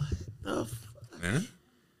 Like, what the fuck? Yeah?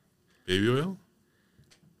 Baby oil?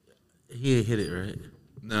 He ain't hit it, right?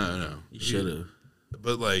 No. You should have.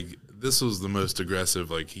 But, like, this was the most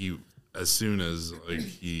aggressive. Like, he, as soon as, like,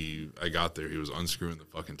 I got there, he was unscrewing the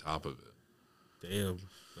fucking top of it. Damn.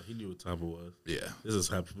 He knew what time it was. Yeah. This has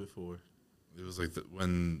happened before. It was like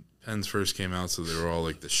when pens first came out, so they were all,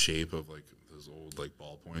 like, the shape of, like, those old, like,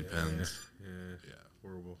 ballpoint pens. Yeah.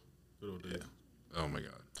 Horrible. Good old days. Oh, my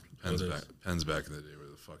God. Pens back in the day were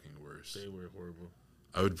the fucking worst. They were horrible.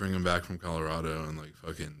 I would bring them back from Colorado and, like,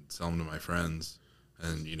 fucking sell them to my friends.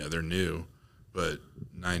 And, you know, they're new. But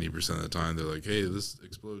 90% of the time, they're like, hey, this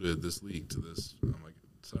exploded, this leaked, this. I'm like,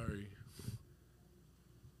 sorry.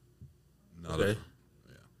 Okay.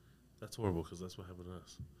 That's horrible because that's what happened to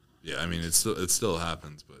us. Yeah, I mean, it still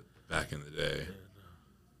happens, but back in the day.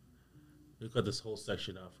 We cut this whole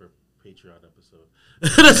section out for Patreon episode.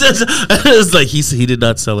 It's like he did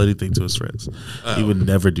not sell anything to his friends. He would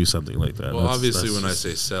never do something like that. Well, obviously, when I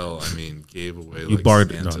say sell, I mean gave away. You like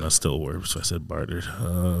bartered. Santa. No, that's still worse. So I said bartered.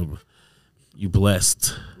 You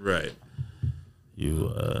blessed. Right.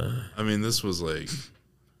 You. I mean, this was like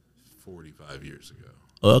 45 years ago.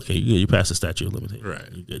 Okay, you passed the statute of limitations. Right.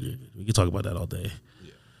 You're good. We can talk about that all day.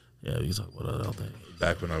 Yeah, we can talk about that all day.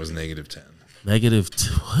 Back when I was -10.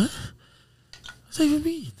 What? What's that even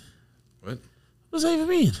mean? What? What's that even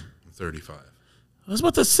mean? I'm 35. I was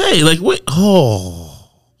about to say, like, wait. Oh.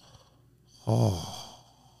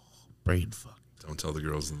 Brain fuck. Don't tell the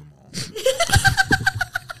girls in the mall.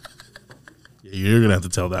 You're going to have to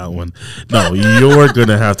tell that one. No, you're going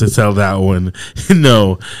to have to tell that one.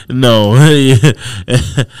 No, no,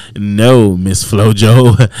 Miss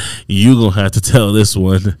Flojo. You're going to have to tell this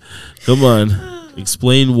one. Come on.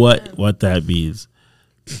 Explain what that means.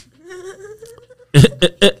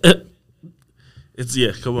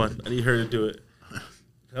 Come on. I need her to do it.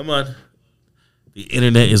 Come on. The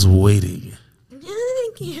internet is waiting. I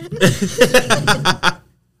can't.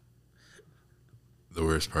 The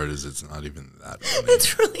worst part is it's not even that funny.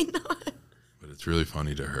 It's really not. But it's really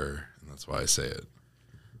funny to her, and that's why I say it.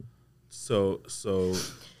 So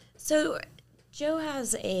Joe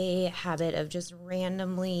has a habit of just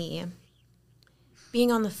randomly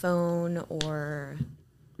being on the phone or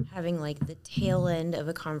having like the tail end of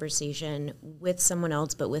a conversation with someone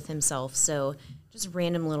else but with himself. So just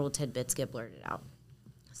random little tidbits get blurted out.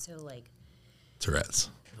 So like Tourette's.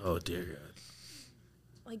 Oh, dear God.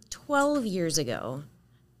 like 12 years ago,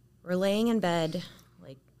 we're laying in bed,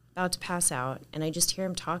 like about to pass out, and I just hear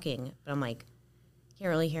him talking, but I'm like, can't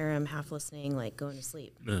really hear him, half listening, like going to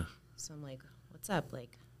sleep. Yeah. So I'm like, what's up?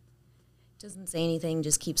 Like, doesn't say anything,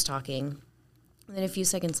 just keeps talking. And then a few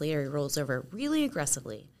seconds later, he rolls over really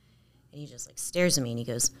aggressively, and he just like stares at me, and he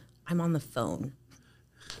goes, I'm on the phone.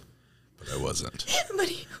 But I wasn't. But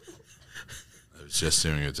he, I was just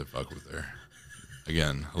doing it to fuck with her.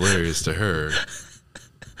 Again, hilarious to her.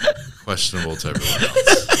 Questionable to everyone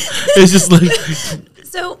else. It's just like...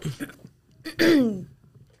 so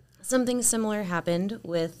something similar happened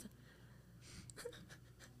with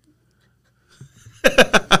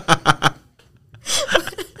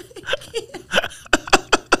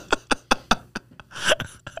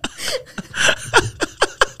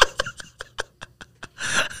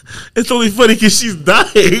It's only funny because she's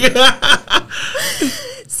dying.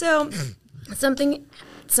 so Something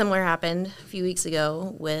similar happened a few weeks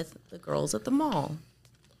ago with the girls at the mall.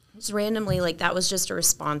 Just randomly, like that was just a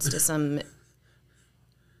response to some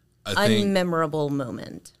unmemorable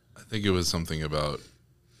moment. I think it was something about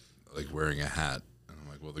like wearing a hat. And I'm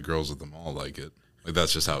like, well, the girls at the mall like it. Like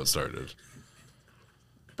that's just how it started.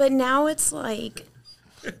 But now it's like,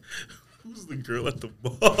 Who's the girl at the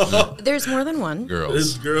mall? there's more than one.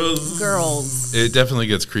 Girls. Girls. It definitely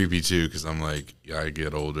gets creepy too because I'm like, yeah, I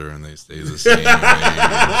get older and they stay the same age type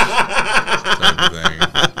of thing.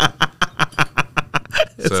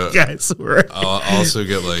 So Guys, right. I'll also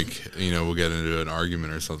get like, we'll get into an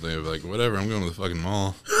argument or something of like, whatever, I'm going to the fucking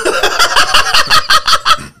mall.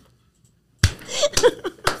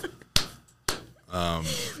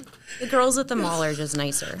 The girls at the mall are just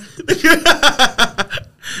nicer.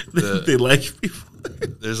 They like people.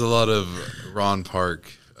 There's a lot of Ron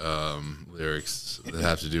Park lyrics that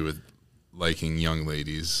have to do with liking young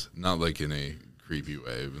ladies, not like in a creepy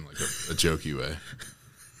way, but in like a jokey way.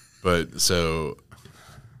 But so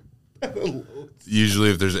usually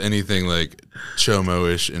if there's anything like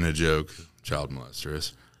chomo-ish in a joke, child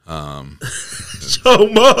molesters.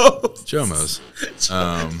 Chomos.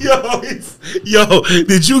 Yo,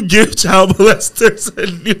 did you give child molesters a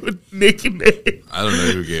new nickname? I don't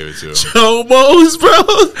know who gave it to him. Chomos, bro.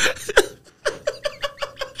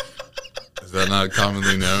 Is that not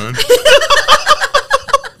commonly known?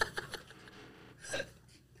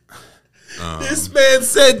 This man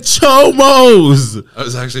said chomos. I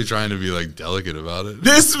was actually trying to be like delicate about it.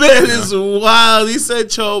 This man is wild. He said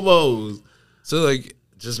chomos. So like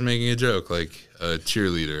just making a joke, like a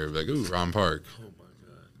cheerleader, like, ooh, Ron Park. Oh my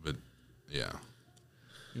god. But yeah.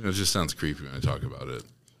 It just sounds creepy when I talk about it.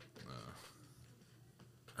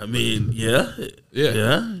 I mean, yeah. I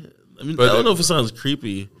mean, But I don't know if it sounds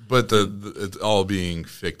creepy. But it's all being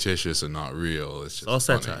fictitious and not real. It's just all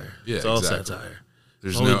funny. satire. Yeah, It's all exactly. satire.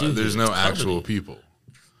 There's All we no do there's here. no It's actual comedy. people.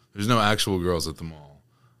 There's no actual girls at the mall,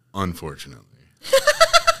 unfortunately.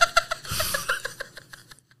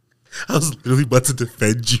 I was literally about to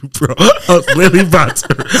defend you, bro. I was literally about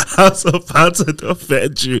to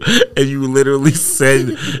defend you, and you literally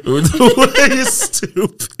said, "You're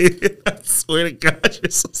stupid." I swear to God, you're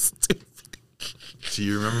so stupid. Do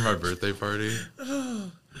you remember my birthday party?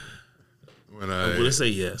 When I'm gonna say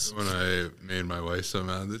yes. When I made my wife so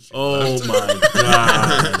mad that she Oh left. my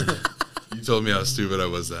God. You told me how stupid I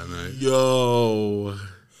was that night. Yo.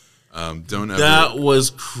 Don't That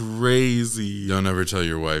was crazy. Don't ever tell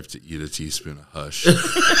your wife to eat a teaspoon of Hush.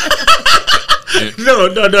 No.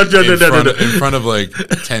 In front of like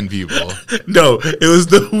 10 people. No, it was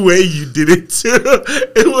the way you did it too.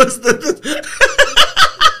 It was the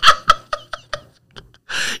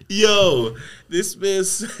Yo, this man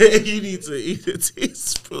said you need to eat a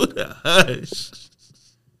teaspoon of Hush.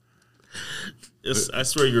 I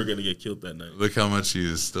swear you were gonna get killed that night. Look how much she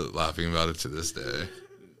is still laughing about it to this day.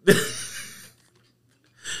 Because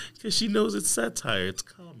she knows it's satire, it's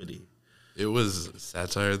comedy. It was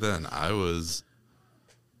satire then. I was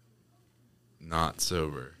not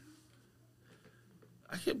sober.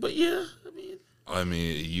 But yeah, I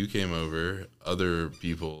mean, you came over. Other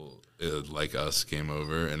people like us came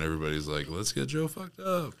over, and everybody's like, "Let's get Joe fucked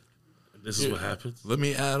up." this is what happens. Let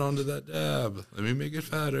me add on to that dab. Let me make it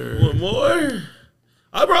fatter. Want more?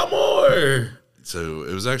 I brought more. So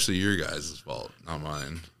it was actually your guys' fault, not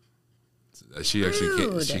mine. She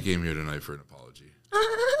actually came here tonight for an apology.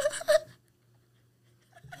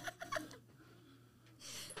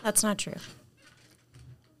 That's not true.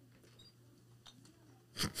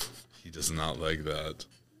 He does not like that.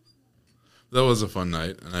 That was a fun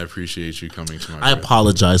night, and I appreciate you coming to my I birthday.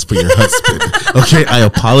 apologize for your husband. Okay, I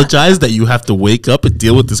apologize that you have to wake up and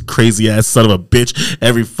deal with this crazy ass son of a bitch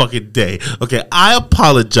every fucking day. Okay, I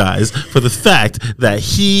apologize for the fact that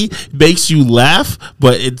he makes you laugh,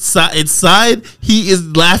 but inside he is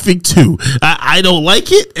laughing too. I don't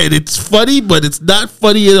like it, and it's funny, but it's not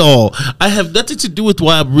funny at all. I have nothing to do with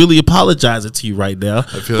why I'm really apologizing to you right now.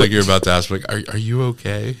 I feel like you're about to ask, like, are you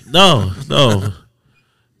okay? No.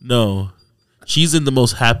 She's in the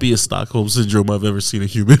most happiest Stockholm syndrome I've ever seen a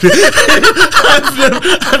human.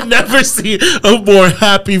 I've never seen a more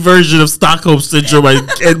happy version of Stockholm syndrome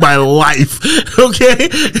in my life. Okay,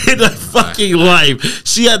 in my fucking life.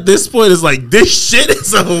 She at this point is like, this shit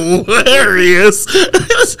is hilarious.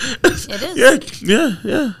 It is. Yeah.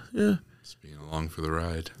 Just being along for the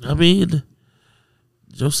ride. I mean,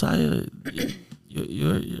 Josiah,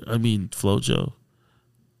 you're I mean, Flojo.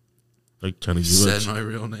 Like trying to You said my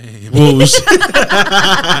real name. Whoa,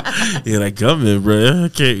 yeah, like government, bro.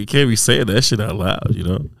 You can't be saying that shit out loud, you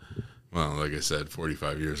know. Well, like I said,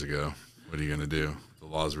 45 years ago, what are you going to do? The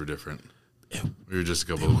laws were different. We were just a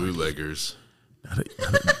couple of bootleggers.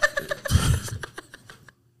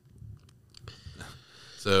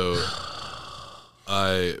 So,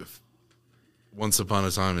 once upon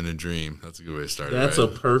a time in a dream. That's a good way to start That's it. a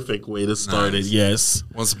perfect way to start it. Nice. Yes.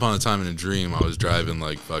 Once upon a time in a dream, I was driving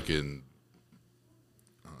like fucking.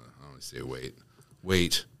 I don't want to say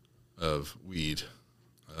weight of weed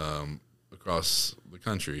across the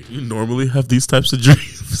country. You normally have these types of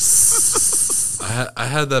dreams. I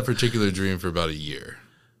had that particular dream for about a year.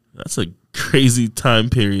 That's a crazy time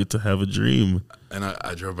period to have a dream. And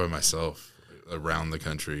I drove by myself around the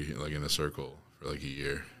country, like in a circle, for like a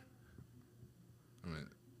year. I mean,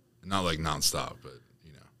 not like nonstop, but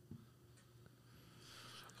you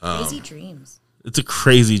know. Crazy dreams. It's a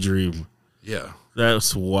crazy dream. Yeah.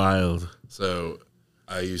 That's wild. So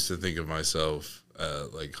I used to think of myself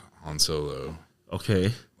like Han Solo,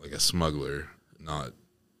 Okay. like a smuggler, not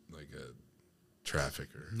like a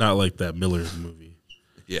trafficker. Not like that Miller's movie.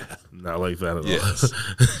 Yeah. Not like that at Yes.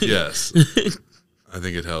 all. Yes. I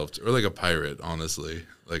think it helped. Or like a pirate, honestly.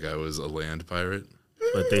 Like I was a land pirate.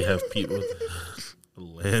 But they have people with a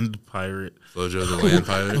land pirate. Flojo the land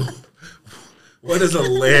pirate. What does a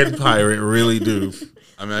land pirate really do?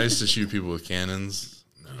 I mean, I used to shoot people with cannons.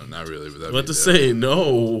 No, not really. But that'd What be to dope. say?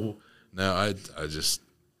 No. No, I just,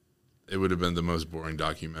 it would have been the most boring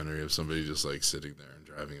documentary of somebody just like sitting there and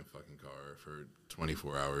driving a fucking car for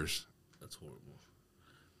 24 hours. That's horrible.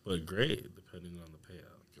 But great, depending on the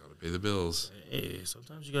payout. Gotta pay the bills. Hey,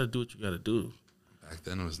 sometimes you gotta do what you gotta do. Back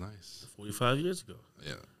then it was nice. 45 years ago.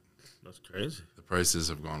 Yeah. That's crazy. The prices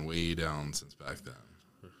have gone way down since back then,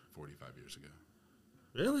 45 years ago.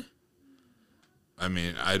 Really? I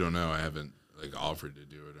mean, I don't know. I haven't like offered to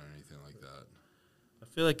do it or anything like that. I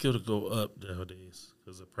feel like it'll go up nowadays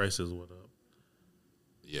because the prices went up.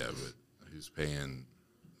 Yeah, but who's paying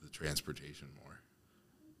the transportation more?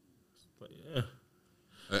 But yeah.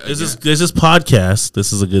 Again, There's this podcast.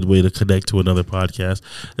 This is a good way to connect to another podcast.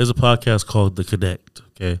 There's a podcast called The Connect,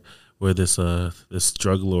 okay, where this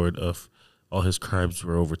drug lord of all his crimes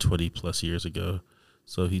were over 20 plus years ago.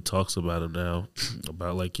 So he talks about him now,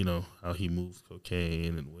 about like, you know, how he moved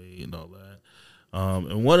cocaine and weight and all that.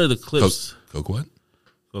 And one of the clips, Coke what?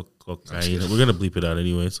 cocaine. We're gonna bleep it out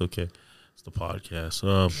anyway. It's okay. It's the podcast.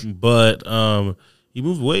 But he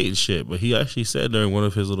moved weight and shit. But he actually said during one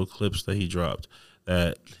of his little clips that he dropped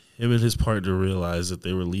that him and his partner realized that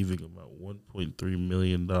they were leaving about $1.3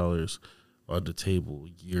 million on the table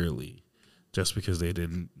yearly just because they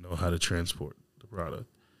didn't know how to transport the product.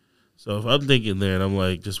 So if I'm thinking there and I'm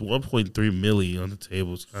like, just 1.3 million on the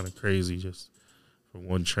table is kind of crazy just for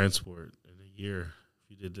one transport in a year.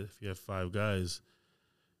 If you have 5 guys,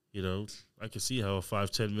 you know, I can see how a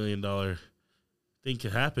 $5-10 million thing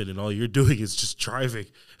could happen, and all you're doing is just driving.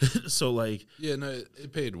 So like, Yeah, no,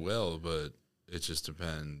 it paid well, but it just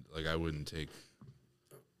depends. Like, I wouldn't take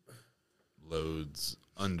loads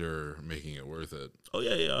under making it worth it, oh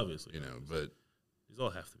yeah, obviously, you know. But these all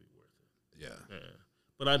have to be worth it. yeah, Yeah.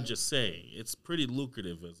 But I'm just saying, it's pretty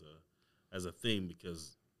lucrative as a thing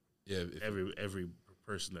because yeah. every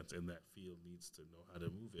person that's in that field needs to know how to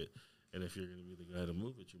move it, and if you're going to be the guy to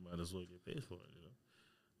move it, you might as well get paid for it.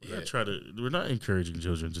 You know, we're not encouraging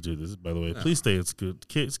children to do this. By the way, please stay in school.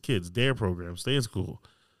 Kids, DARE program, stay in school.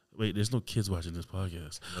 Wait, there's no kids watching this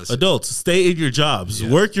podcast. Adults, stay in your jobs.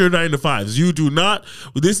 Yeah. Work your 9-to-5s. You do not.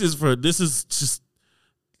 This is just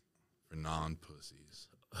For non-pussies.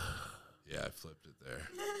 Yeah, I flipped it there.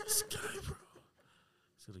 this guy, bro.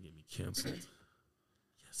 He's gonna get me canceled.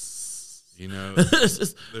 Yes. You know,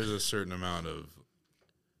 It's there's a certain amount of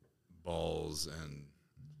balls and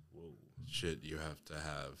shit you have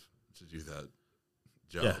to do that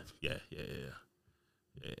job. Yeah.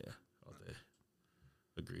 All day.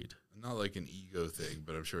 Agreed. Not like an ego thing,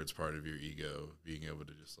 but I'm sure it's part of your ego being able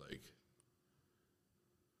to just like,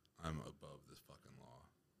 I'm above this fucking law.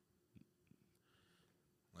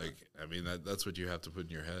 Like, I mean, that's what you have to put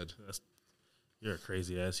in your head. You're a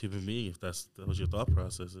crazy ass human being if that was your thought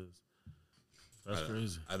process is. That's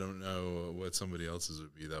crazy. I don't know what somebody else's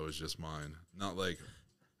would be. That was just mine. Not like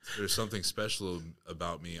there's something special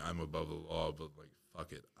about me. I'm above the law, but like,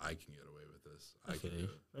 fuck it. I can get away with this. I can do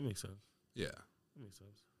it. That makes sense. Yeah. That makes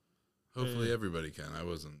sense. Hopefully everybody can. I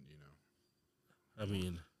wasn't, you know. I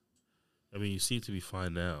mean, you seem to be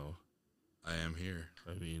fine now. I am here.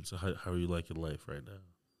 I mean, so how are you liking life right now?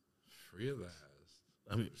 Free of the ass.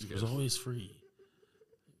 I mean, it was always free.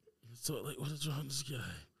 So, like, what is wrong with this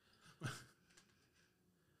guy?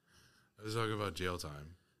 I was talking about jail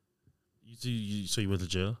time. So you went to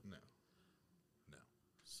jail? No.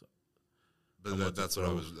 So, But that's what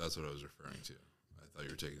I was referring to. I thought you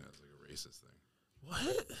were taking it as like a racist thing.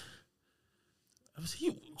 what?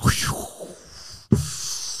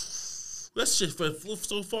 That shit flew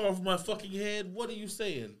so far off my fucking head. What are you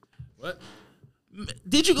saying? What?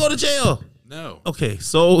 Did you go to jail? No. Okay,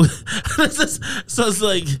 so so it's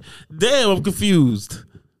like, damn, I'm confused.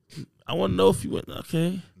 I want to know if you went.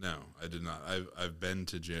 Okay. No, I did not. I've been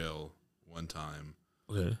to jail one time.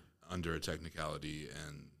 Okay. Under a technicality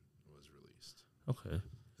and was released. Okay.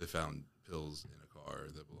 They found pills in a car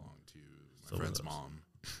that belonged to my Someone friend's else. mom,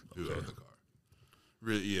 who owned the car.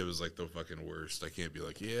 Really, yeah, it was like the fucking worst. I can't be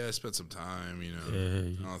like, yeah, I spent some time, you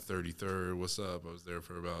know, on 33rd. What's up? I was there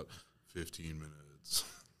for about 15 minutes.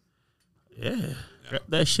 Yeah. Grab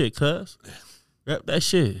that shit, cuz. Grab that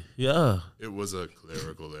shit. Yeah. It was a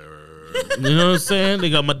clerical error. You know what I'm saying? They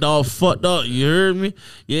got my dog fucked up. You heard me?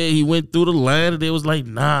 Yeah, he went through the line and they was like,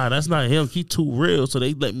 nah, that's not him. He too real. So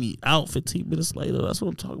they let me out 15 minutes later. That's what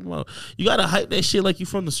I'm talking about. You got to hype that shit like you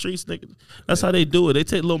from the streets, nigga. That's how they do it. They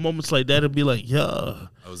take little moments like that and be like, yeah,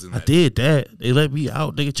 I did that. They let me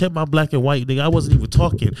out. Nigga, check my black and white. Nigga, I wasn't even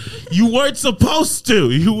talking. You weren't supposed to.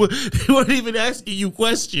 They weren't even asking you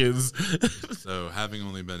questions. So having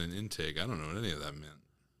only been in intake, I don't know what any of that meant.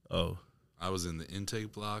 Oh. I was in the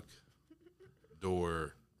intake block,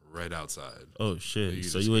 door right outside. Oh, shit.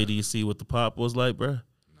 So just you ain't see what the pop was like, bruh?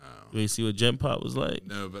 No. You ain't see what Gen Pop was like?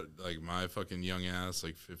 No, but like my fucking young ass,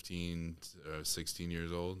 like 15, 16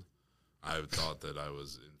 years old, I thought that I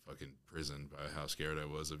was in fucking prison by how scared I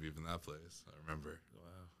was of even that place. I remember.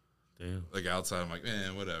 Wow. Damn. Like outside, I'm like,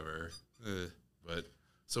 man, whatever. But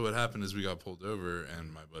so what happened is we got pulled over,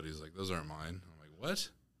 and my buddy's like, those aren't mine. I'm like, what?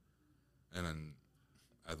 And then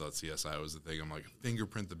I thought CSI was the thing. I'm like,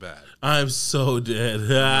 fingerprint the bag. I'm so dead.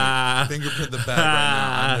 Like, fingerprint the bag right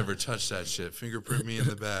now. I've never touched that shit. Fingerprint me in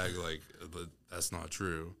the bag. Like, that's not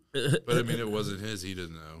true. But I mean, it wasn't his. He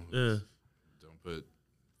didn't know. Yeah. Don't put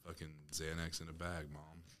fucking Xanax in a bag, Mom.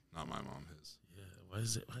 Not my mom, his. Yeah. Why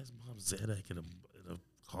is Mom Xanax in a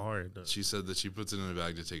car? She said that she puts it in a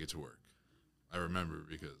bag to take it to work. I remember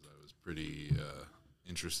because I was pretty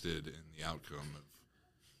interested in the outcome of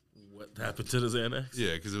what happened to the Xanax?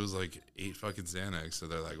 Yeah, because it was like 8 fucking Xanax. So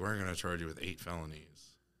they're like, we're going to charge you with 8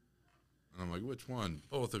 felonies. And I'm like, which one?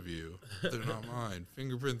 Both of you. They're not mine.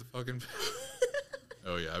 Fingerprint the fucking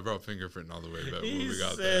Oh, yeah. I brought fingerprinting all the way back when we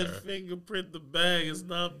got there. He said fingerprint the bag. It's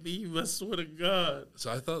not me. I swear to God.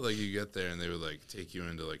 So I thought like you get there and they would like take you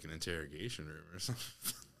into like an interrogation room or something.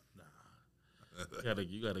 Nah.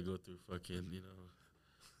 You gotta go through fucking,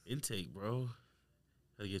 intake, bro.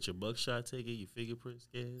 Gotta get your mugshot taken, your fingerprint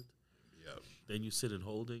scanned. Yep. Then you sit in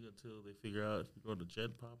holding until they figure out if you're going to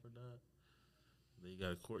Gen Pop or not. And then you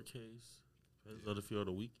got a court case. Depends on if you're on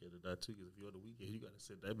the weekend or not too. Because if you're on the weekend, you gotta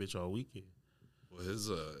sit that bitch all weekend. Well, his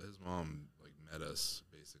mom like met us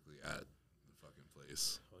basically at the fucking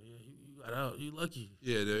place. Oh yeah, you got out. You lucky.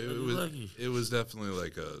 Yeah, it was lucky. It was definitely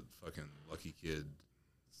like a fucking lucky kid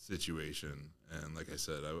situation. And like I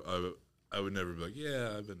said, I would never be like,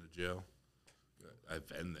 yeah, I've been to jail. I've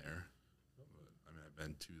been there. I mean, I've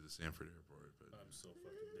been to the Sanford airport. But I'm so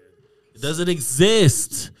fucking dead. It doesn't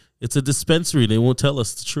exist. It's a dispensary. They won't tell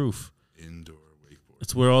us the truth. Indoor wakeboard.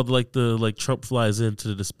 It's where all the Trump flies into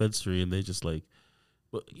the dispensary and they just like.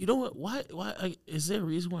 But you know what? Why is there a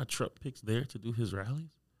reason why Trump picks there to do his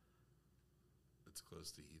rallies? It's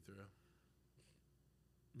close to Heathrow.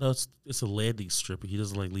 No, it's a landing strip. He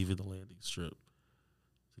doesn't like leaving the landing strip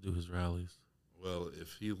to do his rallies. Well,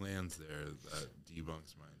 if he lands there, that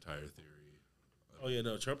debunks my entire theory. Oh yeah,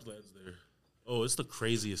 no, Trump lands there. Oh, it's the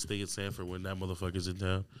craziest thing in Sanford when that motherfucker's in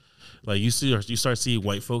town. Like you start seeing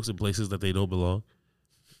white folks in places that they don't belong.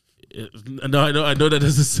 I know that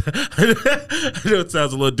doesn't. I know it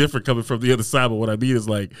sounds a little different coming from the other side, but what I mean is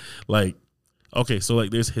like, okay, so like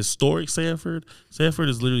there's historic Sanford. Sanford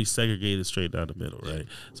is literally segregated straight down the middle, right?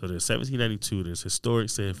 So there's 1792. There's historic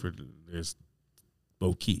Sanford. And there's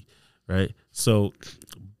Bokey, right? So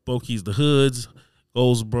Bokey's the hoods,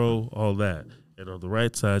 Goldsboro, all that, and on the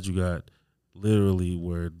right side you got literally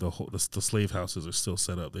where the slave houses are still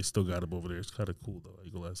set up. They still got them over there. It's kind of cool though.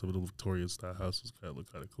 You go like some of the Victorian style houses kind of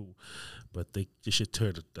look kind of cool, but they should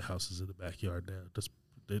tear the houses in the backyard down.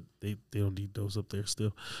 They don't need those up there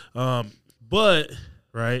still. But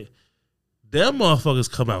right, them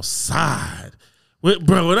motherfuckers come outside.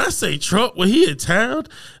 Bro, when I say Trump, when he in town,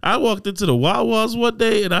 I walked into the Wawa's one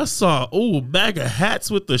day and I saw a bag of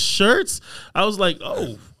hats with the shirts. I was like,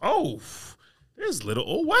 oh. There's little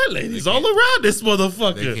old white ladies all around this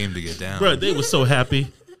motherfucker. They came to get down. Bro, they were so happy.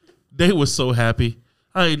 They were so happy.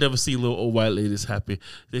 I ain't never seen little old white ladies happy.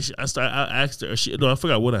 I asked her. I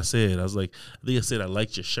forgot what I said. I was like, I think I said, I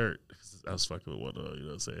liked your shirt. I was fucking with one of them, you know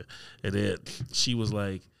what I'm saying? And then she was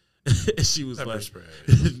like, Pepper spray.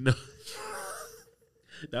 No.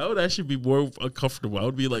 That would actually be more uncomfortable. I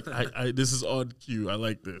would be like, I this is on cue. I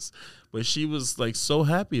like this. But she was like so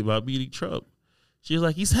happy about meeting Trump. She was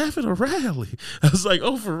like, he's having a rally. I was like,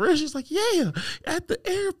 oh, for real? She's like, yeah, at the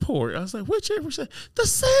airport. I was like, which airport? She's like, the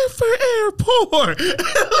Sanford airport.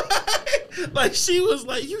 like, she was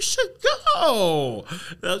like, you should go.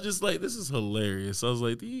 And I was just like, this is hilarious. I was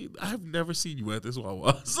like, I've never seen you at this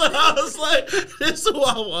Wawa's. I was like, this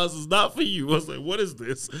Wawa's is not for you. I was like, what is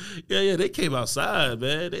this? Yeah, they came outside,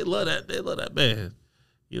 man. They love that. They love that man.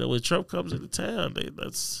 You know, when Trump comes into town,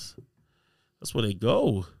 that's where they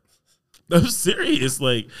go. I'm serious.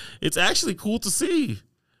 Like, it's actually cool to see.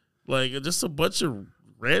 Like, just a bunch of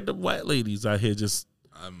random white ladies out here just.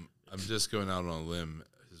 I'm just going out on a limb.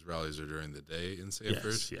 His rallies are during the day in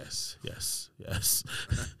Sanford. Yes.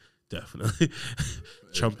 Definitely.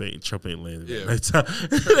 Trump ain't landing Yeah. at nighttime.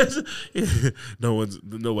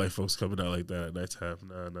 No white folks coming out like that at nighttime.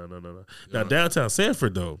 No. Now, downtown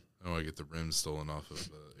Sanford, though. I don't want to get the rims stolen off of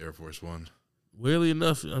Air Force One. Weirdly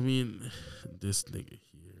enough, I mean, this nigga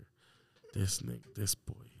here, this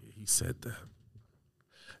boy here, he said that.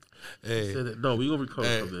 Hey, He said that. No, we gonna recover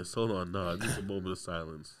from this. Hold on, no, I need a moment of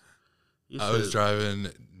silence. I was driving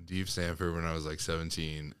deep Sanford when I was like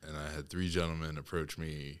 17, and I had 3 gentlemen approach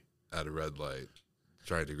me at a red light,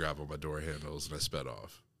 trying to grab on my door handles, and I sped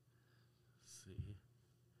off.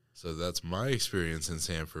 So that's my experience in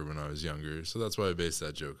Sanford when I was younger. So that's why I based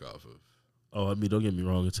that joke off of. Oh, I mean, don't get me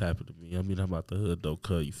wrong, it's happened to me. I mean, I'm out the hood, though,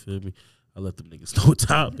 cut, you feel me? I let them niggas know what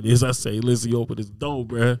time it is. I say, listen, you open this door,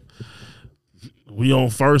 bruh. We on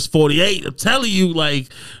first 48. I'm telling you, like,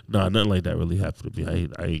 nah, nothing like that really happened to me.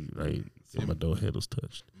 I ain't get my door handles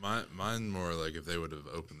touched. Mine more like if they would have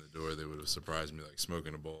opened the door, they would have surprised me, like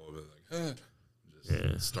smoking a bowl of it, like,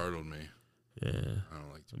 just startled me. Yeah. I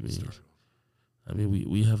don't like to be startled. I mean,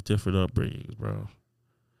 we have different upbringings, bro.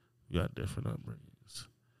 We got different upbringings.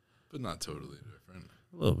 But not totally different.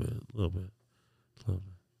 A little bit.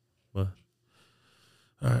 But,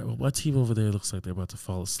 all right, well, my team over there looks like they're about to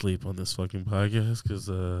fall asleep on this fucking podcast because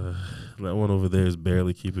that one over there is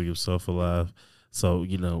barely keeping himself alive. So,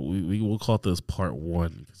 you know, we will call this part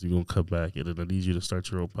 1 because you're going to come back and then I need you to start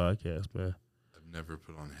your own podcast, man. I've never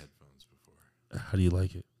put on headphones before. How do you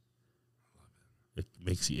like it? It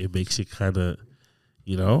makes you kind of,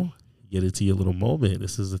 you know, get into your little moment.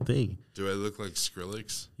 This is the thing. Do I look like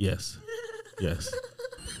Skrillex? Yes.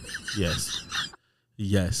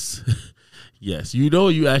 You know,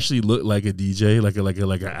 you actually look like a DJ, like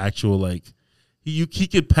an actual, like he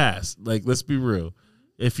could pass. Like, let's be real.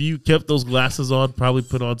 If you kept those glasses on, probably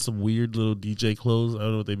put on some weird little DJ clothes. I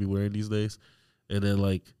don't know what they be wearing these days, and then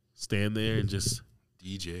like stand there and just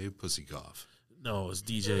DJ Pussy Cough. No, it's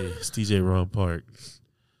DJ Ron Park.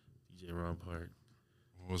 DJ Ron Park.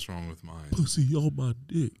 What's wrong with mine? Pussy on my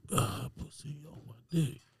dick. Pussy on my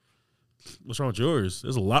dick. What's wrong with yours?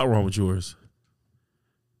 There's a lot wrong with yours.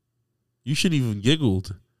 You shouldn't even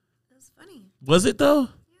giggled. That's funny. Was it though? Yeah.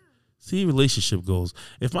 See, relationship goals.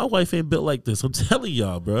 If my wife ain't built like this, I'm telling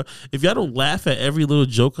y'all, bro. If y'all don't laugh at every little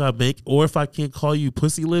joke I make, or if I can't call you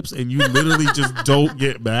pussy lips and you literally just don't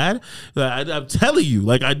get mad, I'm telling you,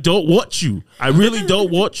 like, I don't want you. I really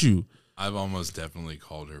don't want you. I've almost definitely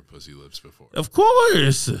called her pussy lips before. Of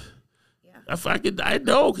course. Yeah. I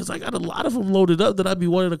know, because I got a lot of them loaded up that I'd be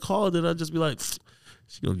wanting to call, and then I'd just be like,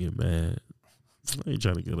 she gonna get mad. I ain't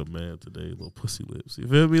trying to get her mad today, little pussy lips. You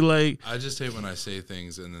feel me? Like, I just hate when I say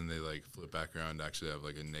things and then they like flip back around to actually have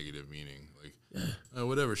like a negative meaning. Like,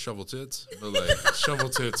 whatever, shovel tits. But like, shovel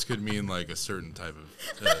tits could mean like a certain type of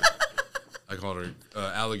tit. I called her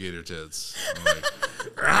alligator tits. I'm like,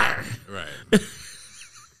 right.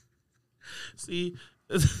 See?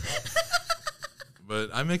 But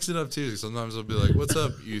I mix it up too. Sometimes I'll be like, what's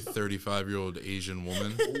up, you 35-year-old Asian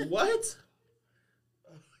woman? What?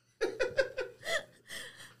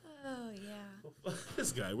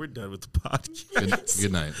 This guy, we're done with the podcast.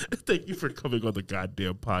 Good night. Thank you for coming on the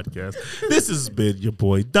goddamn podcast. This has been your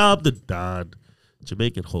boy, Dom the Don.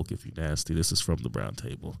 Jamaican Hulk if you nasty. This is from the Brown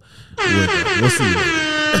Table. We'll see you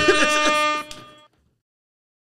later.